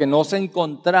versos que no se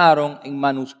encontraron en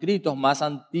manuscritos más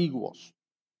antiguos.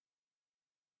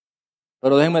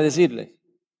 Pero déjenme decirles,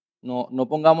 no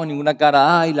pongamos ninguna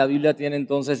cara, la Biblia tiene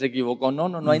entonces se equivocó.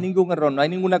 No hay ningún error, no hay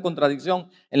ninguna contradicción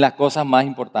en las cosas más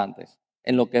importantes,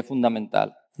 en lo que es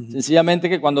fundamental. Sencillamente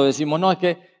que cuando decimos, es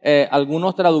que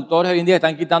algunos traductores hoy en día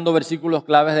están quitando versículos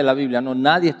claves de la Biblia. No,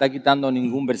 nadie está quitando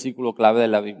ningún versículo clave de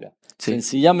la Biblia. Sí.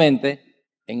 Sencillamente,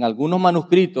 en algunos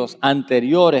manuscritos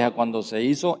anteriores a cuando se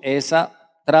hizo esa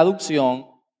traducción,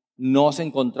 no se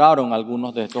encontraron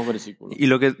algunos de estos versículos. Y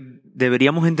lo que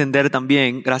deberíamos entender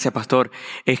también, gracias pastor,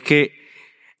 es que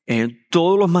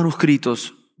todos los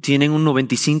manuscritos tienen un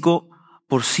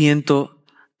 95%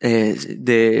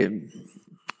 de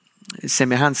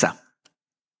semejanza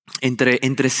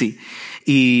entre sí.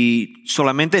 Y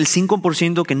solamente el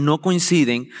 5% que no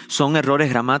coinciden son errores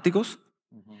gramáticos,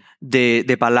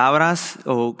 de palabras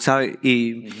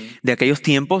y de aquellos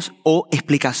tiempos, o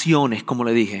explicaciones, como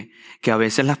le dije, que a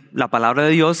veces la palabra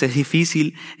de Dios es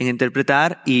difícil en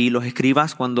interpretar y los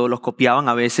escribas cuando los copiaban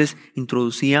a veces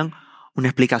introducían una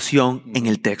explicación en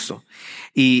el texto.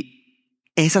 Y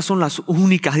esas son las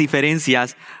únicas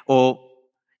diferencias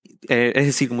es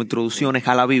decir, como introducciones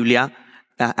a la Biblia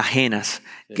ajenas,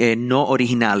 que no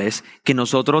originales, que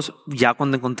nosotros ya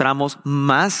cuando encontramos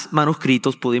más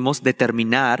manuscritos pudimos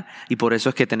determinar, y por eso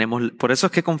es que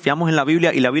confiamos en la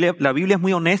Biblia, y la Biblia es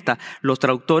muy honesta, los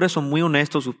traductores son muy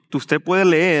honestos. Usted puede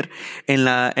leer en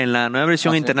la Nueva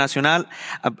Versión Internacional,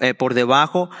 por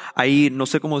debajo, ahí no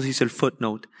sé cómo se dice el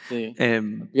footnote,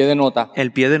 el pie de nota.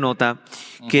 El pie de nota,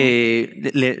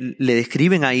 que le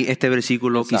describen ahí este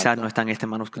versículo. Quizás no está en este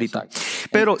manuscrito. Exacto.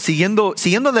 Pero siguiendo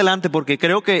adelante, porque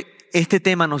creo que este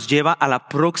tema nos lleva a la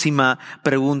próxima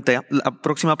pregunta.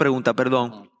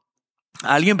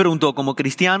 Alguien preguntó, como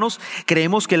cristianos,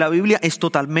 creemos que la Biblia es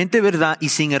totalmente verdad y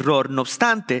sin error. No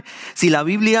obstante, si la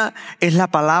Biblia es la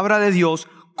palabra de Dios,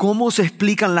 ¿cómo se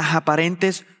explican las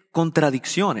aparentes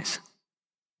contradicciones?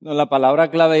 No, la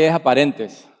palabra clave es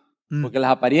aparentes, porque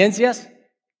las apariencias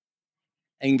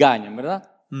engañan, ¿verdad?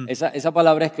 Esa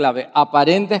palabra es clave,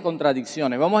 aparentes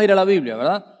contradicciones. Vamos a ir a la Biblia,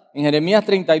 ¿verdad? En Jeremías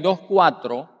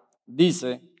 32:4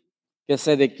 dice que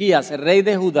Sedequías, el rey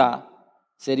de Judá,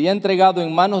 sería entregado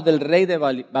en manos del rey de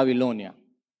Babilonia.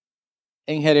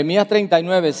 En Jeremías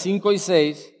 39:5 y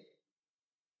 6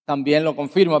 también lo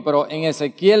confirma, pero en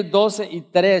Ezequiel 12 y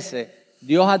 13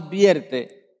 Dios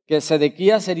advierte que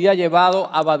Sedequías sería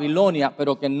llevado a Babilonia,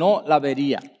 pero que no la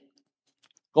vería.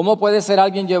 ¿Cómo puede ser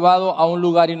alguien llevado a un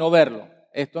lugar y no verlo?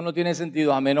 Esto no tiene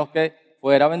sentido a menos que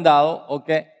fuera vendado o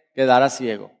que quedara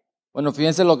ciego. Bueno,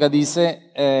 fíjense lo que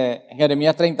dice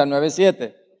Jeremías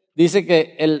 39:7. Dice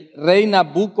que el rey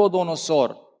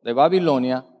Nabucodonosor de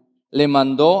Babilonia le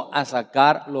mandó a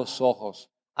sacar los ojos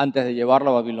antes de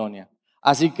llevarlo a Babilonia.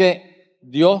 Así que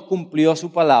Dios cumplió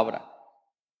su palabra.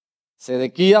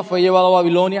 Sedequías fue llevado a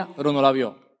Babilonia, pero no la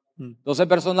vio. Entonces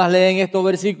personas leen estos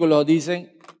versículos,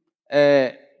 dicen,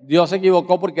 Dios se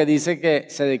equivocó porque dice que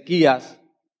Sedequías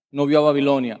no vio a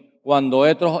Babilonia, cuando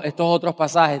estos otros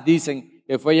pasajes dicen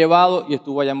que fue llevado y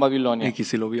estuvo allá en Babilonia. Y que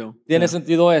sí lo vio. ¿Tiene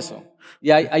sentido eso?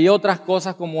 Y hay otras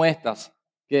cosas como estas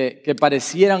que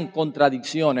parecieran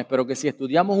contradicciones, pero que si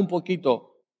estudiamos un poquito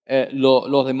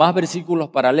los demás versículos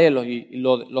paralelos y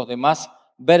los demás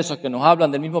versos que nos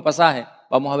hablan del mismo pasaje,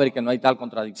 vamos a ver que no hay tal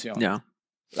contradicción.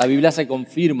 La Biblia se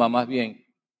confirma más bien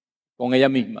con ella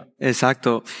misma.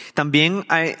 Exacto. También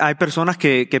hay personas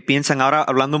que piensan, ahora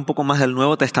hablando un poco más del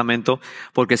Nuevo Testamento,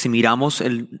 porque si miramos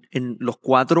en los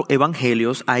 4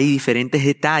 evangelios, hay diferentes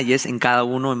detalles en cada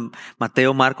uno, en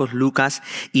Mateo, Marcos, Lucas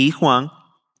y Juan,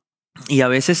 y a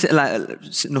veces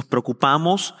nos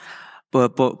preocupamos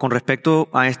con respecto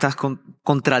a estas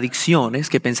contradicciones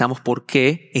que pensamos por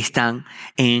qué están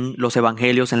en los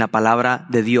evangelios, en la palabra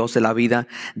de Dios, de la vida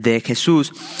de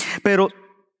Jesús. Pero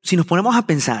si nos ponemos a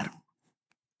pensar,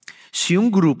 si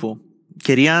un grupo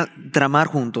quería tramar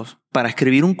juntos para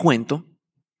escribir un cuento,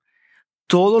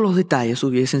 todos los detalles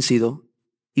hubiesen sido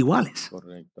iguales.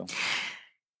 Correcto.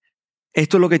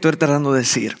 Esto es lo que estoy tratando de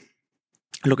decir.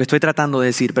 Lo que estoy tratando de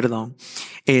decir,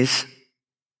 es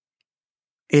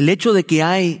el hecho de que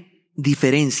hay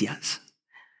diferencias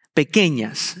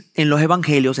pequeñas en los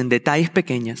evangelios, en detalles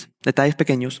pequeños,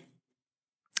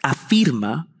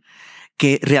 afirma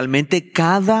que realmente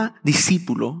cada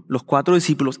discípulo, los 4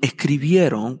 discípulos,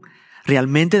 escribieron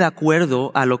realmente de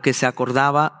acuerdo a lo que se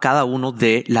acordaba cada uno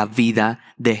de la vida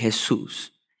de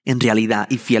Jesús, en realidad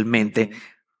y fielmente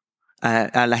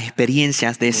a las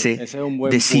experiencias de ese es un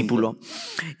buen discípulo. punto.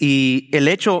 Y el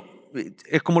hecho,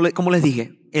 es como les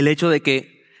dije, el hecho de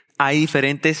que hay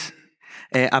diferentes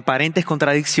aparentes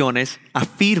contradicciones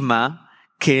afirma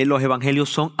que los evangelios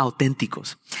son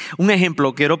auténticos. Un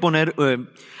ejemplo, quiero poner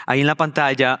ahí en la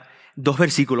pantalla 2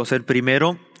 versículos. El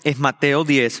primero es Mateo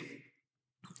 10.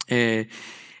 En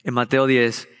Mateo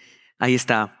 10, ahí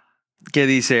está, que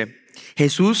dice,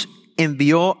 Jesús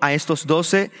envió a estos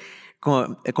 12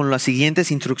 con las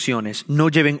siguientes instrucciones. No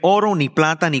lleven oro, ni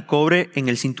plata, ni cobre en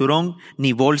el cinturón,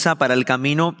 ni bolsa para el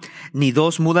camino, ni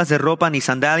 2 mudas de ropa, ni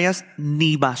sandalias,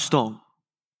 ni bastón.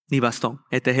 Ni bastón.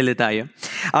 Este es el detalle.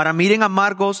 Ahora miren a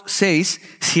Marcos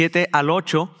 6, 7 al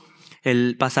 8,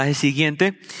 el pasaje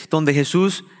siguiente, donde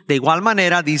Jesús de igual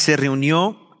manera dice,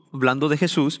 reunió, hablando de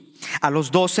Jesús, a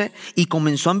los 12 y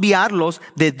comenzó a enviarlos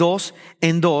de 2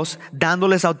 en 2,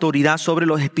 dándoles autoridad sobre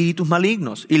los espíritus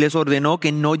malignos, y les ordenó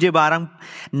que no llevaran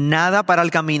nada para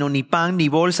el camino, ni pan, ni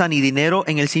bolsa, ni dinero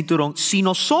en el cinturón,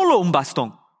 sino solo un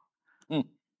bastón.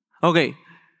 Ok,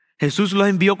 ¿Jesús los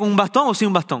envió con un bastón o sin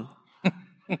un bastón?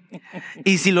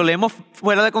 Y si lo leemos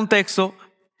fuera de contexto,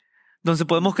 entonces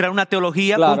podemos crear una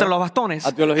teología contra los bastones.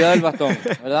 La teología del bastón,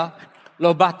 ¿verdad?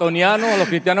 Los bastonianos, los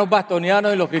cristianos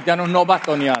bastonianos y los cristianos no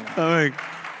bastonianos.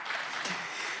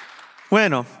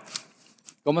 Bueno,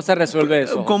 ¿cómo se resuelve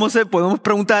eso? Podemos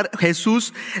preguntar,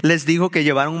 ¿Jesús les dijo que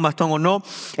llevaran un bastón o no?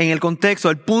 En el contexto,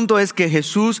 el punto es que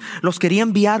Jesús los quería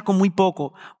enviar con muy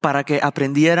poco para que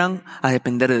aprendieran a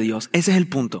depender de Dios. Ese es el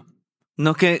punto.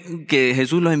 No es que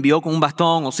Jesús los envió con un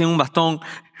bastón o sin un bastón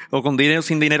o con dinero o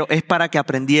sin dinero. Es para que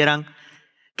aprendieran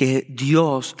que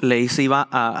Dios les iba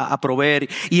a proveer.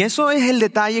 Y eso es el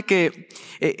detalle que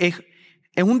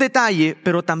es un detalle,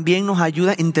 pero también nos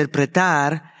ayuda a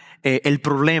interpretar el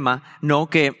problema, ¿no?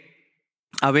 Que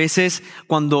a veces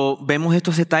cuando vemos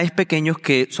estos detalles pequeños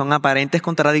que son aparentes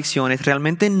contradicciones,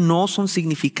 realmente no son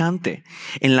significantes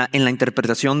en la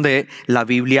interpretación de la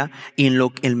Biblia y en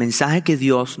el mensaje que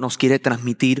Dios nos quiere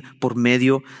transmitir por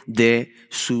medio de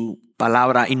su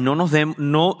palabra. Y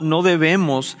no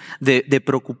debemos de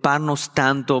preocuparnos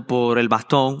tanto por el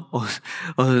bastón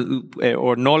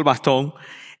o no el bastón.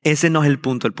 Ese no es el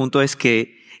punto. El punto es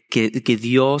que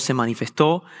Dios se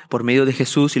manifestó por medio de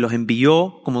Jesús y los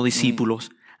envió como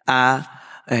discípulos a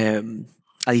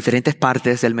diferentes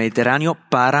partes del Mediterráneo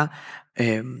para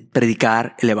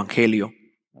predicar el evangelio.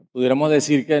 Pudiéramos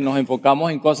decir que nos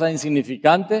enfocamos en cosas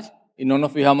insignificantes y no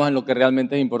nos fijamos en lo que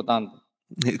realmente es importante.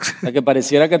 O sea, que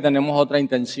pareciera que tenemos otra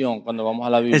intención cuando vamos a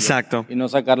la Biblia. Exacto. Y no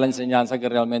sacar la enseñanza que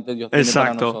realmente Dios tiene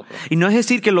para nosotros. Y no es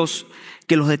decir que los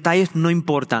detalles no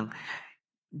importan.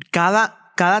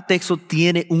 Cada texto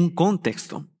tiene un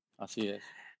contexto. Así es.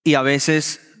 Y a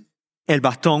veces el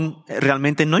bastón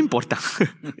realmente no importa.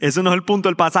 Eso no es el punto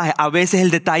del pasaje. A veces el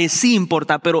detalle sí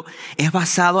importa, pero es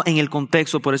basado en el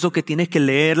contexto. Por eso que tienes que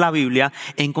leer la Biblia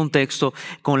en contexto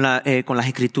con las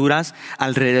escrituras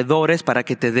alrededores para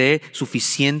que te dé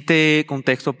suficiente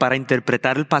contexto para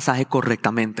interpretar el pasaje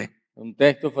correctamente. Un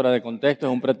texto fuera de contexto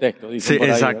es un pretexto. Sí, por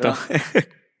ahí, exacto.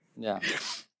 Ya.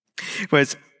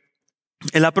 Pues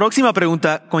la próxima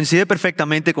pregunta coincide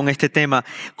perfectamente con este tema.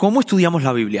 ¿Cómo estudiamos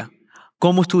la Biblia?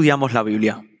 ¿Cómo estudiamos la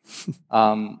Biblia?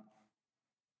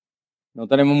 No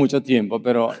tenemos mucho tiempo,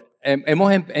 pero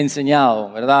hemos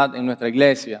enseñado, ¿verdad? En nuestra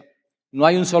iglesia, no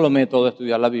hay un solo método de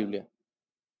estudiar la Biblia,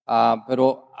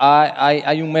 pero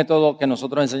hay un método que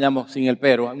nosotros enseñamos sin el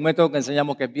pero, un método que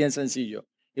enseñamos que es bien sencillo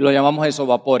y lo llamamos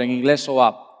esovapor, en inglés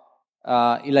SOAP.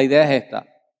 Y la idea es esta.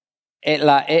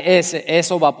 La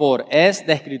esovapor es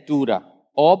de escritura,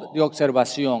 ob de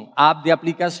observación, ab de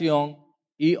aplicación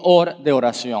y or de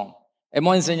oración.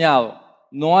 Hemos enseñado,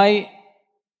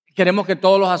 queremos que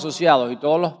todos los asociados y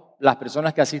todas las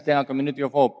personas que asisten a Community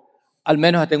of Hope al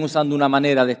menos estén usando una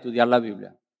manera de estudiar la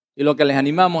Biblia. Y lo que les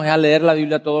animamos es a leer la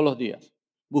Biblia todos los días,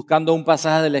 buscando un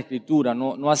pasaje de la Escritura,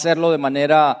 no hacerlo de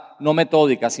manera no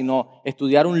metódica, sino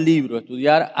estudiar un libro,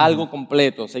 estudiar algo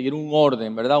completo, seguir un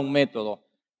orden, ¿verdad? Un método,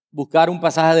 buscar un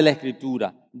pasaje de la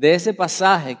Escritura. De ese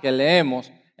pasaje que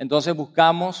leemos, entonces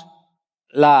buscamos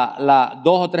 2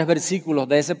 o 3 versículos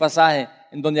de ese pasaje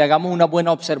en donde hagamos una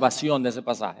buena observación de ese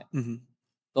pasaje.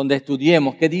 Donde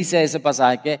estudiemos qué dice ese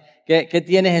pasaje, qué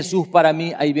tiene Jesús para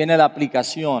mí, ahí viene la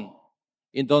aplicación.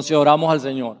 Y entonces oramos al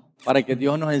Señor para que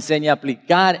Dios nos enseñe a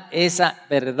aplicar esa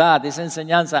verdad, esa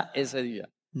enseñanza ese día.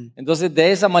 Entonces,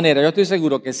 de esa manera, yo estoy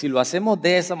seguro que si lo hacemos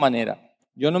de esa manera,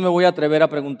 yo no me voy a atrever a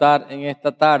preguntar en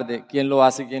esta tarde quién lo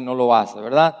hace y quién no lo hace,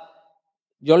 ¿verdad?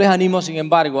 Yo les animo, sin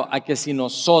embargo, a que si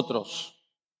nosotros,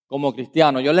 como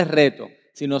cristianos, yo les reto,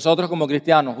 si nosotros como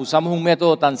cristianos usamos un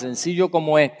método tan sencillo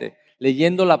como este,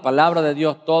 leyendo la palabra de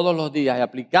Dios todos los días y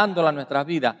aplicándola a nuestras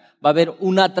vidas, va a haber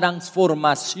una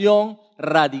transformación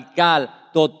radical,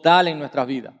 total en nuestras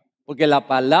vidas. Porque la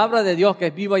palabra de Dios, que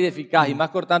es viva y eficaz y más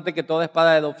cortante que toda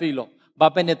espada de 2 filos, va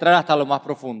a penetrar hasta lo más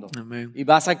profundo. Amén. Y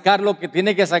va a sacar lo que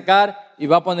tiene que sacar y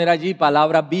va a poner allí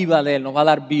palabra viva de Él, nos va a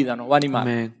dar vida, nos va a animar.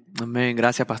 Amén. Amén.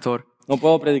 Gracias, pastor. No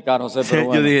puedo predicar, José, pero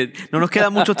bueno. Yo dije, no nos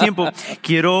queda mucho tiempo.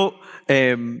 Quiero...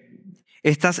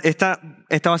 Esta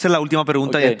va a ser la última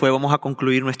pregunta y después vamos a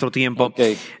concluir nuestro tiempo.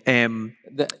 Okay.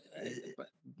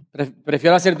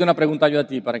 Prefiero hacerte una pregunta yo a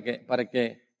ti para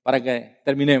que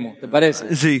terminemos, ¿te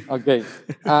parece? Sí. Okay.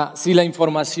 Si la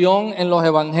información en los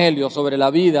evangelios sobre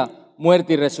la vida,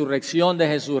 muerte y resurrección de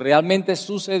Jesús realmente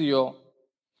sucedió,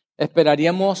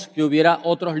 esperaríamos que hubiera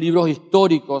otros libros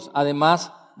históricos,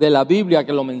 además de la Biblia,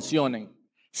 que lo mencionen.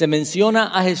 ¿Se menciona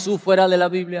a Jesús fuera de la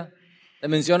Biblia? ¿Se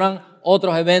mencionan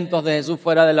otros eventos de Jesús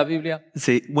fuera de la Biblia?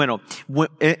 Sí, bueno,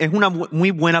 es una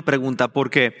muy buena pregunta. ¿Por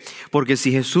qué? Porque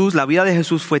si la vida de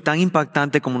Jesús fue tan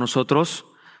impactante como nosotros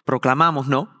proclamamos,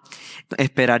 ¿no?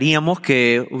 Esperaríamos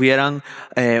que hubieran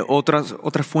otras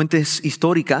fuentes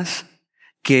históricas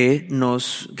que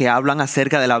hablan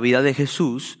acerca de la vida de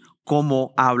Jesús,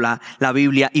 como habla la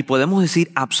Biblia, y podemos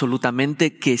decir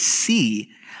absolutamente que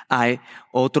sí. Hay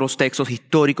otros textos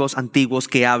históricos antiguos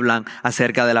que hablan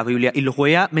acerca de la Biblia y los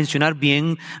voy a mencionar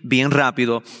bien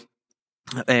rápido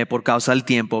por causa del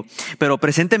tiempo. Pero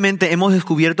presentemente hemos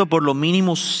descubierto por lo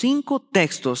mínimo 5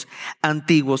 textos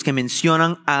antiguos que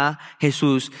mencionan a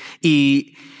Jesús,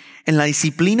 y en la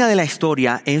disciplina de la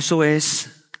historia eso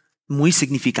es muy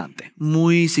significante,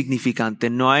 muy significante.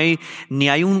 No hay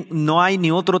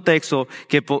ni otro texto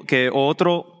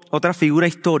otra figura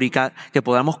histórica que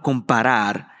podamos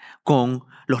comparar con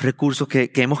los recursos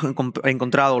que hemos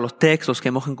encontrado, los textos que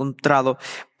hemos encontrado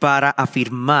para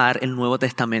afirmar el Nuevo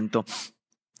Testamento.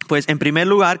 Pues en primer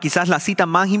lugar, quizás la cita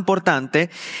más importante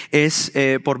es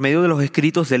por medio de los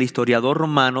escritos del historiador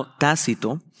romano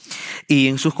Tácito. Y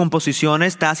en sus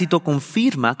composiciones, Tácito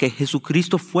confirma que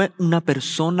Jesucristo fue una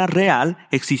persona real,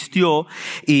 existió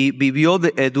y vivió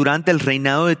durante el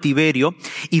reinado de Tiberio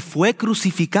y fue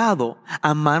crucificado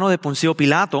a mano de Poncio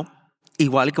Pilato,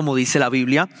 igual como dice la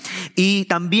Biblia. Y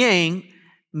también,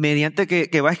 mediante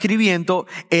que va escribiendo,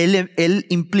 él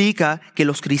implica que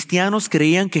los cristianos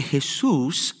creían que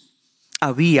Jesús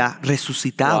había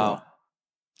resucitado. Wow.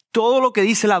 Todo lo que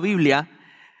dice la Biblia,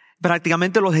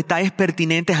 prácticamente los detalles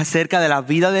pertinentes acerca de la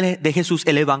vida de Jesús,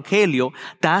 el Evangelio,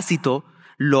 Tácito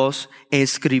los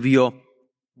escribió.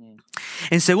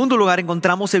 En segundo lugar,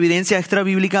 encontramos evidencia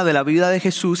extrabíblica de la vida de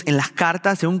Jesús en las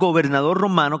cartas de un gobernador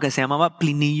romano que se llamaba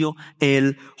Plinio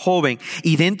el Joven.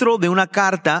 Y dentro de una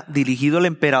carta dirigida al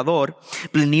emperador,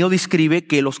 Plinio describe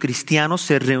que los cristianos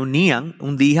se reunían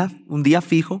un día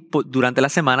fijo durante la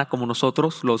semana, como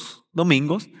nosotros los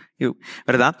domingos,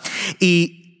 ¿verdad?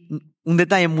 Y un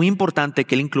detalle muy importante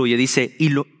que él incluye, dice,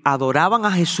 y adoraban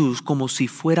a Jesús como si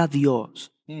fuera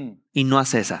Dios y no a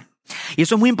César. Y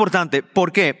eso es muy importante.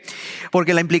 ¿Por qué?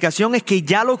 Porque la implicación es que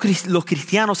ya los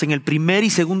cristianos en el primer y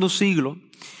segundo siglo,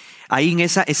 ahí en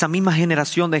esa misma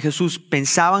generación de Jesús,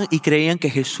 pensaban y creían que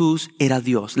Jesús era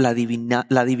Dios, la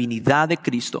divinidad de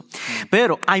Cristo.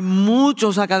 Pero hay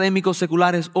muchos académicos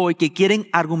seculares hoy que quieren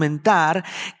argumentar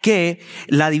que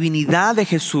la divinidad de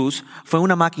Jesús fue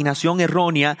una maquinación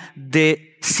errónea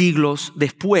de siglos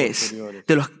después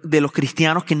de los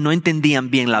cristianos que no entendían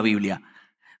bien la Biblia.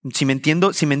 Si me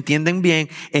entienden bien,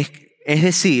 es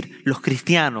decir, los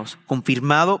cristianos,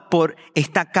 confirmado por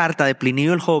esta carta de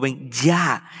Plinio el Joven,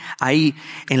 ya ahí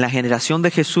en la generación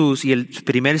de Jesús y el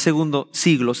primer y segundo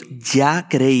siglos, ya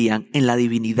creían en la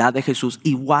divinidad de Jesús,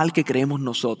 igual que creemos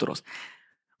nosotros.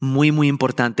 Muy, muy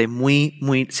importante, muy,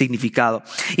 muy significado.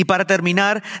 Y para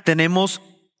terminar, tenemos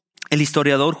el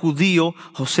historiador judío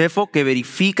Josefo, que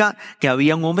verifica que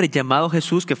había un hombre llamado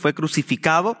Jesús que fue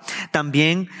crucificado.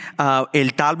 También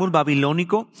el Talmud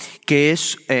babilónico, que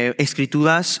es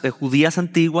escrituras judías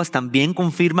antiguas, también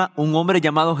confirma un hombre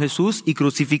llamado Jesús y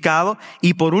crucificado.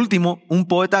 Y por último, un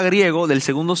poeta griego del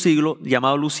segundo siglo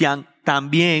llamado Lucián,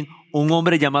 también un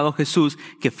hombre llamado Jesús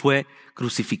que fue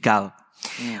crucificado.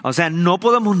 O sea, no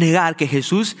podemos negar que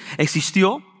Jesús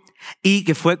existió y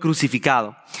que fue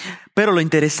crucificado. Pero lo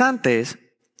interesante es,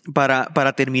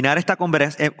 para terminar esta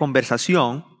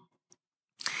conversación,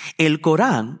 el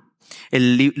Corán,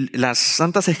 las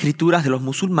santas escrituras de los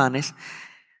musulmanes,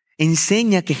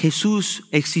 enseña que Jesús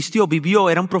existió,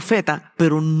 vivió, era un profeta,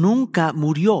 pero nunca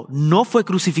murió, no fue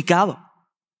crucificado.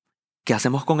 ¿Qué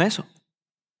hacemos con eso?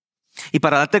 Y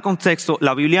para darte contexto,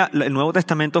 la Biblia, el Nuevo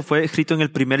Testamento fue escrito en el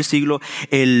primer siglo,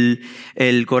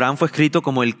 el Corán fue escrito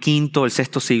como el quinto, el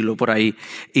sexto siglo, por ahí.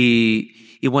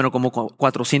 Y bueno, como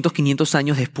 400, 500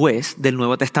 años después del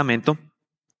Nuevo Testamento.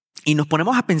 Y nos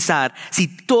ponemos a pensar, si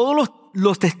todos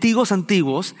los testigos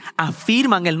antiguos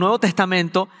afirman el Nuevo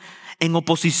Testamento en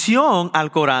oposición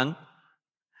al Corán,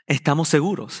 estamos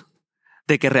seguros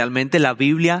de que realmente la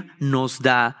Biblia nos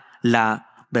da la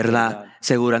verdad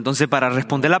segura. Entonces, para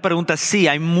responder la pregunta, sí,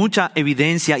 hay mucha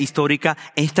evidencia histórica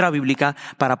extrabíblica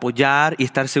para apoyar y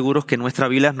estar seguros que nuestra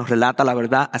Biblia nos relata la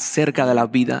verdad acerca de la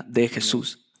vida de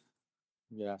Jesús.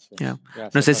 Gracias.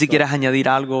 Gracias, no sé si quieres añadir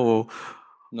algo o...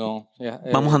 No.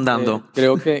 Vamos andando.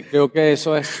 Creo que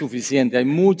eso es suficiente. Hay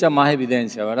mucha más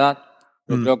evidencia, ¿verdad?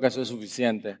 Yo creo que eso es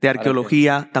suficiente. De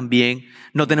arqueología también.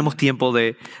 No tenemos tiempo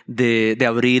de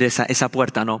abrir esa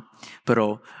puerta, ¿no?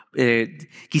 Pero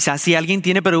quizás si alguien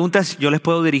tiene preguntas, yo les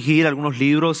puedo dirigir algunos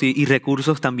libros y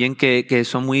recursos también que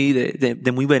son muy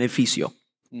de muy beneficio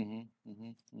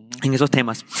en esos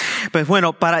temas. Pues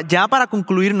bueno, para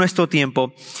concluir nuestro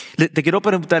tiempo, te quiero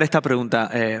preguntar esta pregunta,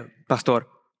 pastor.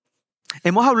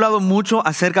 Hemos hablado mucho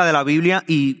acerca de la Biblia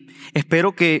y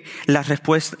espero que las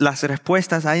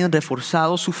respuestas hayan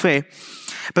reforzado su fe,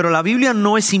 pero la Biblia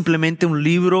no es simplemente un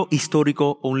libro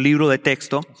histórico o un libro de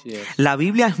texto. La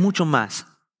Biblia es mucho más.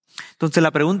 Entonces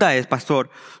la pregunta es, pastor,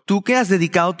 tú que has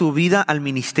dedicado tu vida al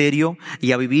ministerio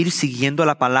y a vivir siguiendo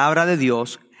la palabra de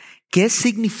Dios, ¿qué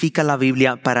significa la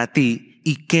Biblia para ti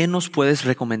y qué nos puedes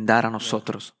recomendar a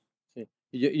nosotros? Sí.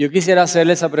 Yo quisiera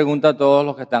hacerle esa pregunta a todos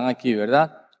los que están aquí,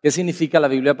 ¿verdad? ¿Qué significa la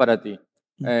Biblia para ti?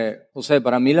 José,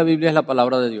 para mí la Biblia es la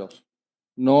palabra de Dios.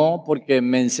 No porque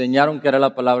me enseñaron que era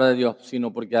la palabra de Dios,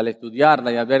 sino porque al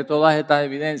estudiarla y al ver todas estas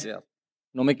evidencias,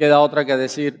 no me queda otra que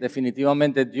decir,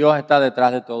 definitivamente Dios está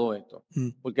detrás de todo esto.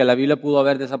 Porque la Biblia pudo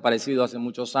haber desaparecido hace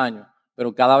muchos años,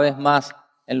 pero cada vez más,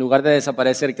 en lugar de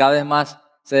desaparecer, cada vez más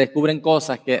se descubren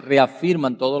cosas que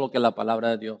reafirman todo lo que la palabra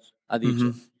de Dios ha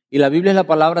dicho. Y la Biblia es la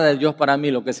palabra de Dios para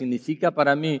mí. Lo que significa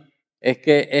para mí es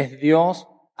que es Dios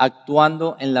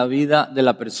actuando en la vida de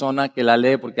la persona que la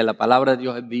lee, porque la palabra de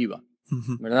Dios es viva,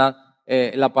 ¿verdad?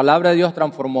 La palabra de Dios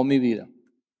transformó mi vida.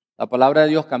 La palabra de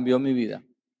Dios cambió mi vida.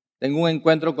 Tengo un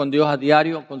encuentro con Dios a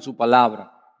diario con su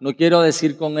palabra. No quiero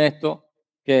decir con esto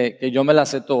que yo me las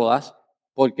sé todas,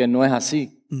 porque no es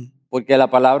así. Porque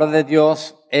la palabra de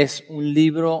Dios es un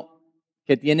libro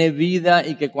que tiene vida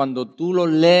y que cuando tú lo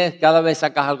lees, cada vez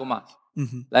sacas algo más.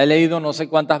 La he leído no sé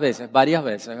cuántas veces, varias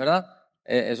veces, ¿verdad?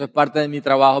 Eso es parte de mi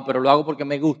trabajo, pero lo hago porque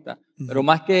me gusta. Pero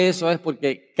más que eso es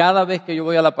porque cada vez que yo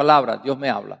voy a la palabra, Dios me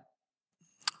habla.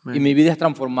 Y mi vida es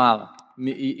transformada.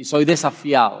 Y soy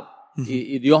desafiado.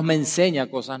 Y Dios me enseña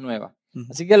cosas nuevas.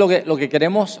 Así que lo que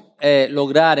queremos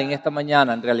lograr en esta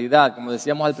mañana, en realidad, como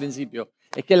decíamos al principio,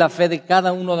 es que la fe de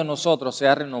cada uno de nosotros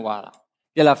sea renovada.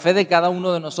 Que la fe de cada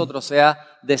uno de nosotros sea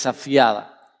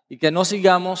desafiada. Y que no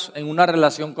sigamos en una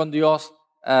relación con Dios,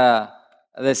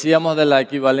 decíamos de la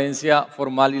equivalencia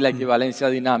formal y la equivalencia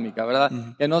dinámica, ¿verdad?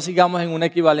 Que no sigamos en una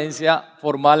equivalencia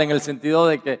formal en el sentido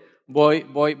de que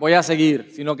voy a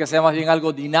seguir, sino que sea más bien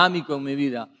algo dinámico en mi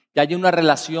vida, que haya una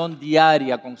relación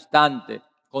diaria, constante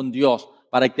con Dios,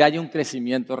 para que haya un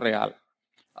crecimiento real.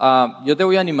 Yo te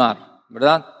voy a animar,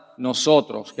 ¿verdad?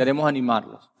 Nosotros queremos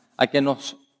animarlos a que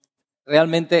nos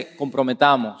realmente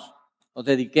comprometamos, nos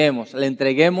dediquemos, le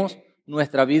entreguemos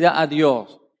nuestra vida a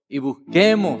Dios y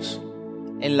busquemos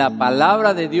en la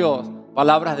palabra de Dios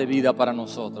palabras de vida para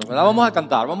nosotros, ¿verdad? Vamos a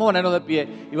cantar, vamos a ponernos de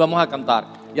pie y vamos a cantar.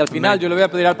 Y al final yo le voy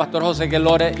a pedir al pastor José que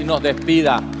ore y nos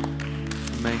despida.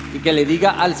 Y que le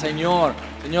diga al Señor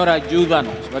Señor,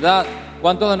 ayúdanos, ¿verdad?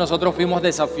 ¿Cuántos de nosotros fuimos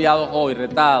desafiados hoy,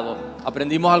 retados?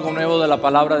 Aprendimos algo nuevo de la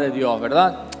palabra de Dios,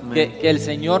 ¿verdad? Que el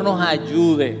Señor nos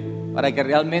ayude para que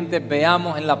realmente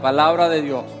veamos en la palabra de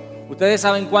Dios. Ustedes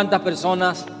saben cuántas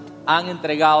personas han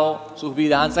entregado sus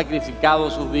vidas, han sacrificado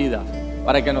sus vidas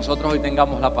para que nosotros hoy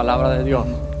tengamos la palabra de Dios.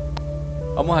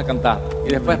 Vamos a cantar y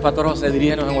después Pastor José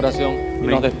dirígenos en oración y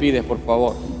nos despides, por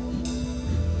favor.